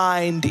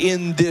assigned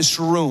in this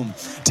room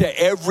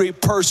to every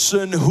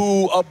person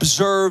who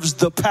observes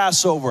the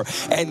Passover.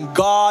 And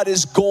God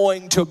is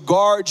going to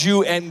guard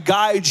you and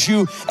guide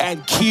you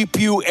and keep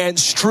you and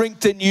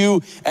strengthen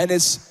you. And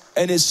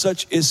it's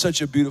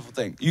such a beautiful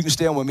thing. You can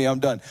stand with me. I'm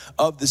done.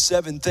 Of the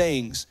 7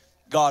 things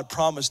God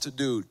promised to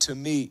do, to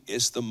me,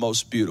 it's the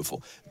most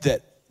beautiful.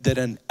 That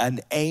an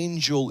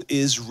angel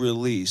is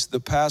released,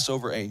 the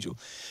Passover angel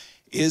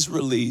is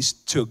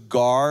released to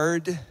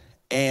guard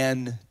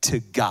and to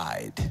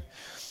guide.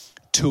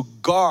 To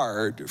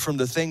guard from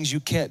the things you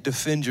can't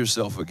defend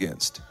yourself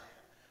against.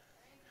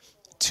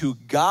 To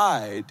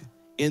guide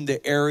in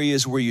the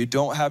areas where you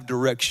don't have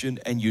direction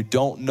and you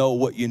don't know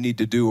what you need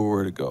to do or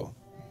where to go.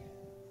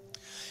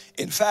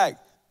 In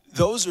fact,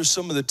 those are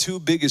some of the 2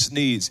 biggest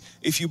needs.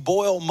 If you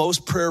boil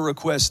most prayer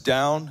requests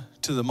down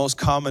to the most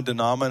common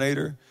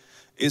denominator,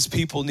 is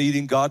people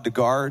needing God to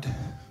guard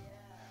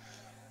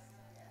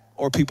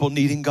or people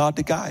needing God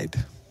to guide.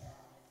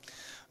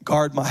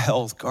 Guard my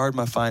health, guard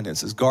my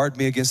finances, guard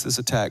me against this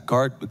attack,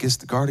 guard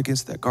against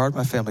that, guard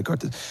my family,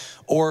 guard this,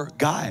 or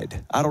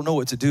guide. I don't know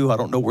what to do. I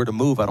don't know where to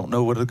move. I don't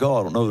know where to go.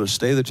 I don't know where to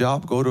stay the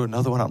job, go to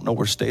another one. I don't know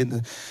where to stay.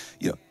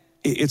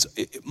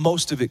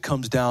 Most of it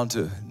comes down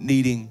to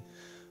needing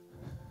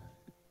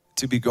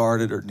to be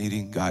guarded or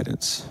needing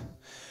guidance.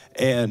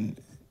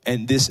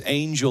 And this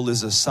angel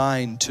is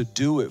assigned to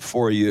do it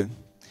for you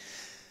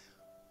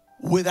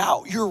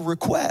without your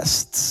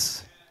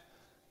requests.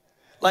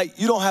 Like,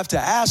 you don't have to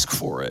ask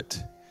for it.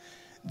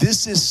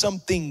 This is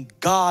something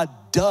God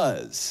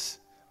does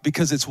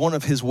because it's one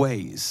of his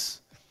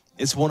ways.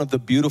 It's one of the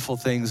beautiful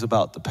things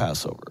about the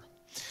Passover.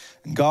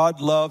 And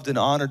God loved and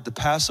honored the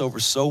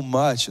Passover so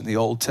much in the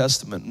Old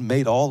Testament and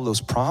made all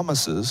those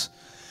promises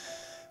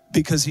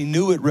because he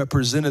knew it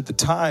represented the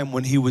time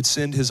when he would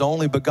send his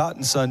only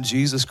begotten son,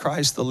 Jesus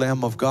Christ, the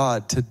Lamb of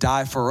God, to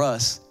die for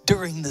us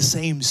during the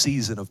same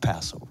season of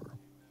Passover.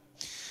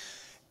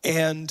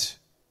 And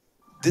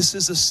this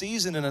is a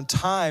season and a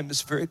time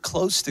that's very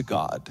close to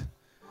God.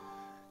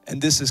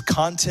 And this is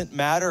content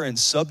matter and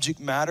subject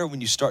matter when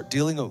you start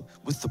dealing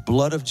with the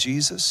blood of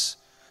Jesus,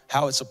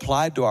 how it's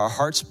applied to our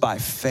hearts by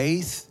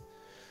faith,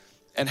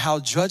 and how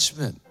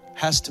judgment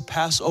has to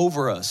pass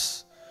over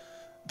us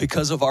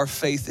because of our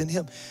faith in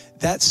him.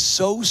 That's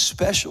so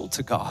special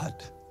to God.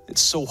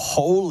 It's so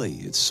holy.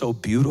 It's so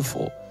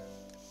beautiful.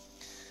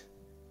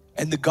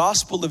 And the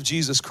gospel of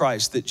Jesus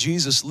Christ, that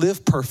Jesus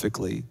lived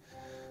perfectly,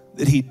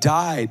 that he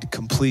died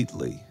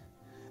completely,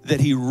 that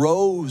he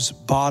rose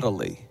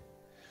bodily,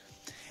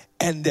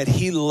 and that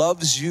he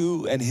loves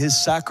you and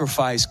his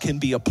sacrifice can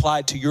be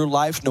applied to your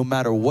life no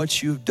matter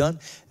what you've done.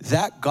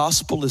 That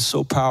gospel is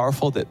so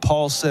powerful that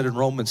Paul said in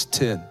Romans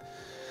 10,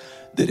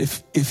 that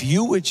if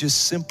you would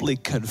just simply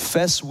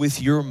confess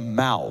with your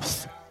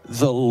mouth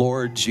the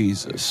Lord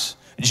Jesus,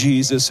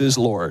 Jesus is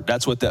Lord.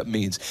 That's what that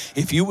means.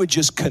 If you would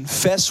just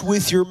confess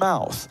with your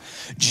mouth,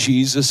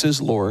 Jesus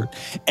is Lord,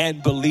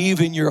 and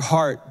believe in your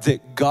heart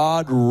that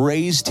God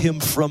raised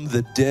him from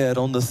the dead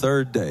on the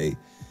 3rd day,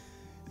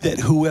 that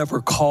whoever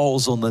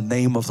calls on the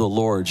name of the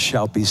Lord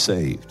shall be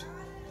saved.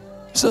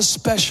 It's a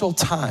special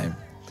time.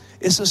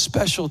 It's a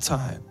special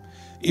time.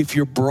 If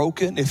you're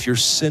broken, if you're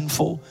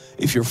sinful,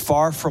 if you're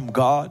far from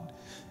God,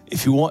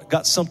 if you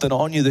got something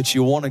on you that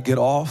you want to get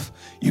off,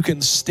 you can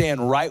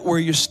stand right where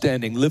you're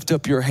standing, lift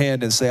up your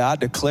hand and say, I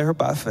declare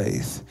by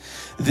faith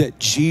that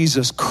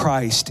Jesus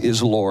Christ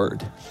is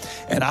Lord.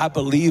 And I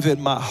believe in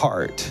my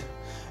heart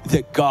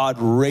that God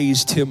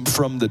raised him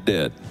from the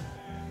dead.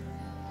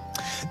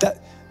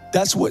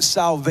 That's what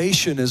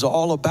salvation is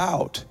all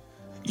about.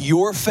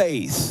 Your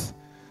faith.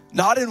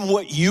 Not in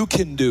what you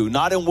can do,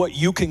 not in what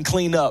you can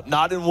clean up,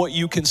 not in what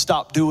you can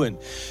stop doing.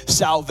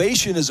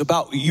 Salvation is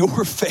about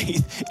your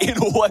faith in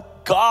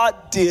what God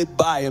did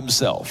by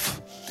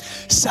himself.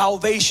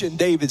 Salvation,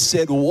 David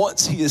said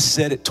once, he has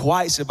said it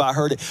twice, if I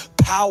heard it,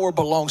 power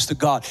belongs to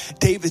God.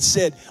 David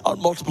said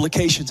on multiple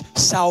occasions,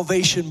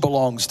 salvation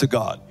belongs to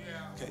God.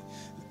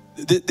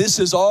 Okay. This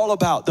is all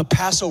about, the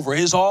Passover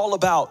is all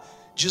about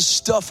just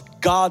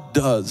stuff God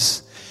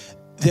does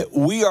that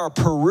we are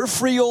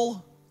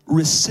peripheral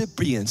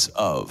recipients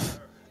of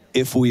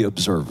if we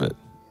observe it.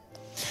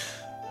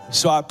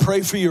 So I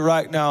pray for you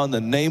right now in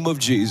the name of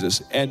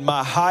Jesus. And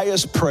my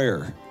highest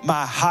prayer,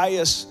 my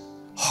highest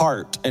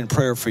heart and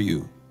prayer for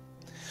you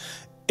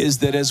is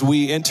that as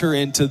we enter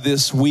into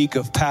this week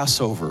of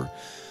Passover,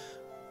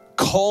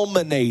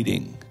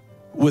 culminating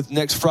with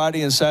next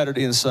Friday and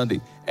Saturday and Sunday,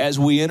 as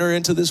we enter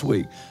into this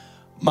week,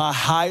 my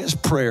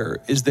highest prayer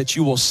is that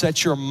you will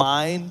set your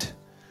mind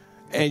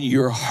and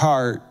your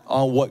heart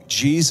on what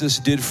Jesus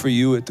did for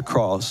you at the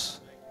cross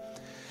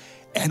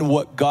and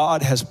what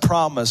God has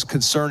promised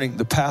concerning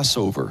the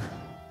Passover,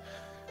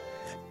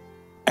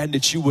 and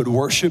that you would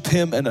worship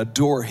him and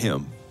adore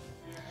him,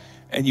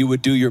 and you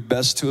would do your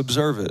best to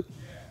observe it.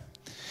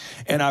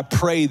 And I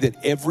pray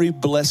that every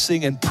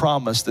blessing and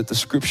promise that the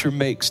scripture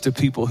makes to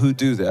people who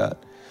do that,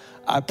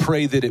 I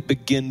pray that it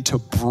begin to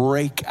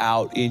break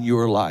out in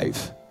your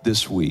life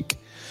this week.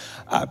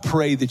 I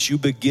pray that you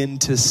begin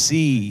to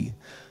see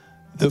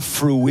the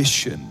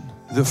fruition,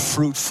 the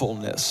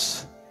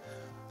fruitfulness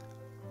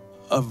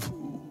of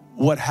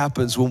what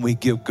happens when we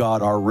give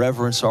God our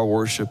reverence, our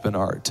worship, and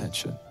our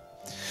attention.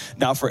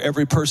 Now, for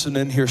every person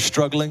in here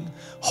struggling,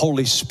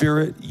 Holy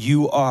Spirit,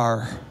 you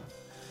are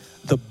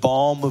the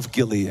balm of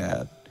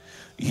Gilead.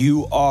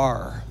 You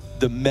are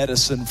the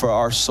medicine for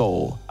our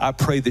soul. I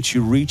pray that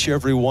you reach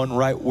everyone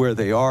right where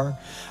they are.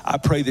 I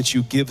pray that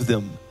you give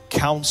them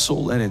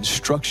counsel and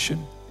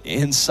instruction,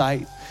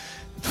 insight.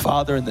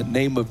 Father, in the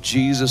name of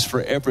Jesus,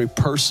 for every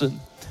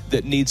person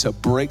that needs a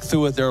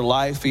breakthrough in their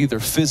life, either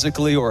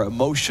physically or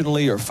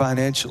emotionally or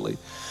financially,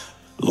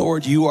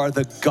 Lord, you are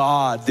the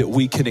God that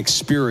we can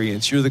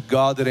experience. You're the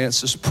God that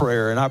answers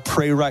prayer. And I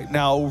pray right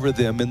now over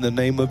them in the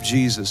name of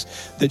Jesus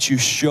that you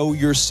show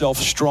yourself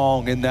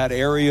strong in that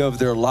area of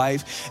their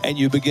life and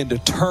you begin to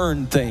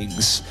turn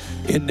things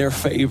in their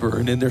favor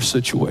and in their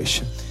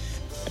situation.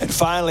 And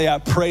finally, I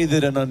pray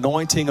that an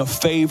anointing of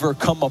favor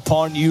come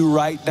upon you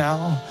right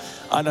now,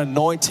 an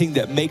anointing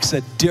that makes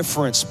a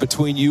difference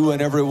between you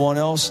and everyone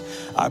else.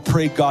 I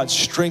pray God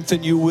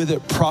strengthen you with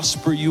it,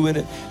 prosper you in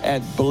it,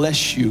 and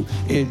bless you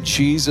in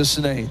Jesus'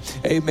 name.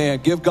 Amen.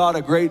 Give God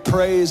a great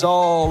praise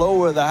all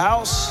over the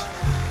house.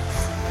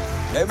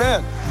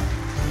 Amen.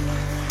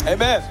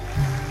 Amen.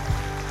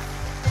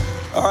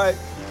 All right.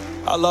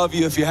 I love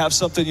you. If you have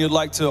something you'd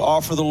like to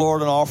offer the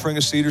Lord, an offering,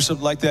 a seed or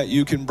something like that,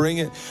 you can bring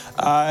it.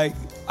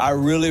 I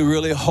really,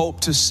 really hope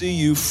to see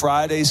you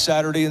Friday,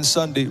 Saturday, and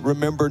Sunday.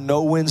 Remember,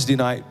 no Wednesday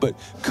night, but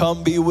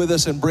come be with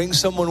us and bring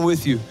someone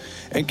with you.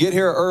 And get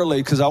here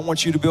early because I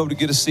want you to be able to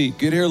get a seat.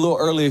 Get here a little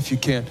early if you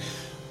can.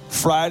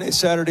 Friday,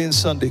 Saturday, and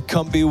Sunday,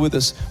 come be with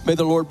us. May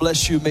the Lord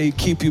bless you. May he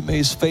keep you. May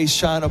his face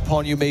shine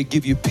upon you. May he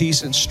give you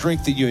peace and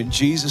strengthen you in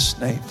Jesus'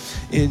 name.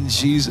 In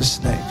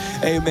Jesus' name.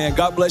 Amen.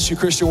 God bless you,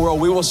 Christian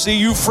world. We will see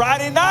you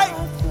Friday night.